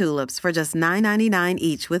bunch of tulips for just $9.99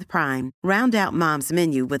 each with Prime. Round out Mom's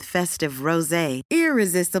menu with festive rosé,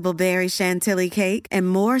 irresistible berry chantilly cake, and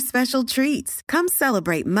more special treats. Come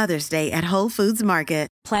celebrate Mother's Day at Whole Foods Market.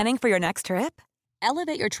 Planning for your next trip?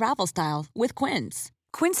 Elevate your travel style with Quince.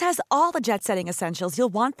 Quince has all the jet-setting essentials you'll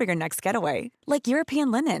want for your next getaway, like European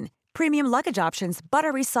linen, premium luggage options,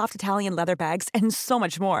 buttery soft Italian leather bags, and so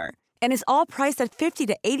much more. And is all priced at 50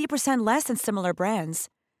 to 80% less than similar brands.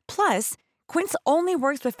 Plus, Quince only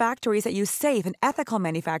works with factories that use safe and ethical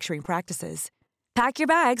manufacturing practices. Pack your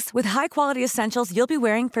bags with high-quality essentials you'll be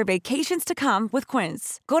wearing for vacations to come with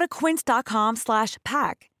Quince. Go to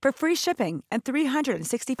quince.com/pack for free shipping and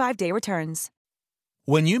 365-day returns.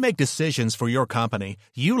 When you make decisions for your company,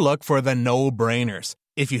 you look for the no-brainers.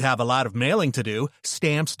 If you have a lot of mailing to do,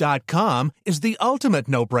 Stamps.com is the ultimate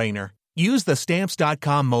no-brainer. Use the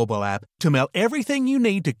Stamps.com mobile app to mail everything you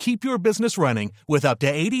need to keep your business running with up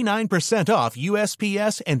to 89% off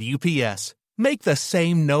USPS and UPS. Make the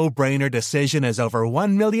same no-brainer decision as over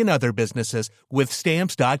 1 million other businesses with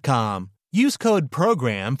Stamps.com. Use code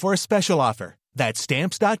PROGRAM for a special offer. That's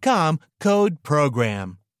Stamps.com, code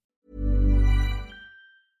PROGRAM.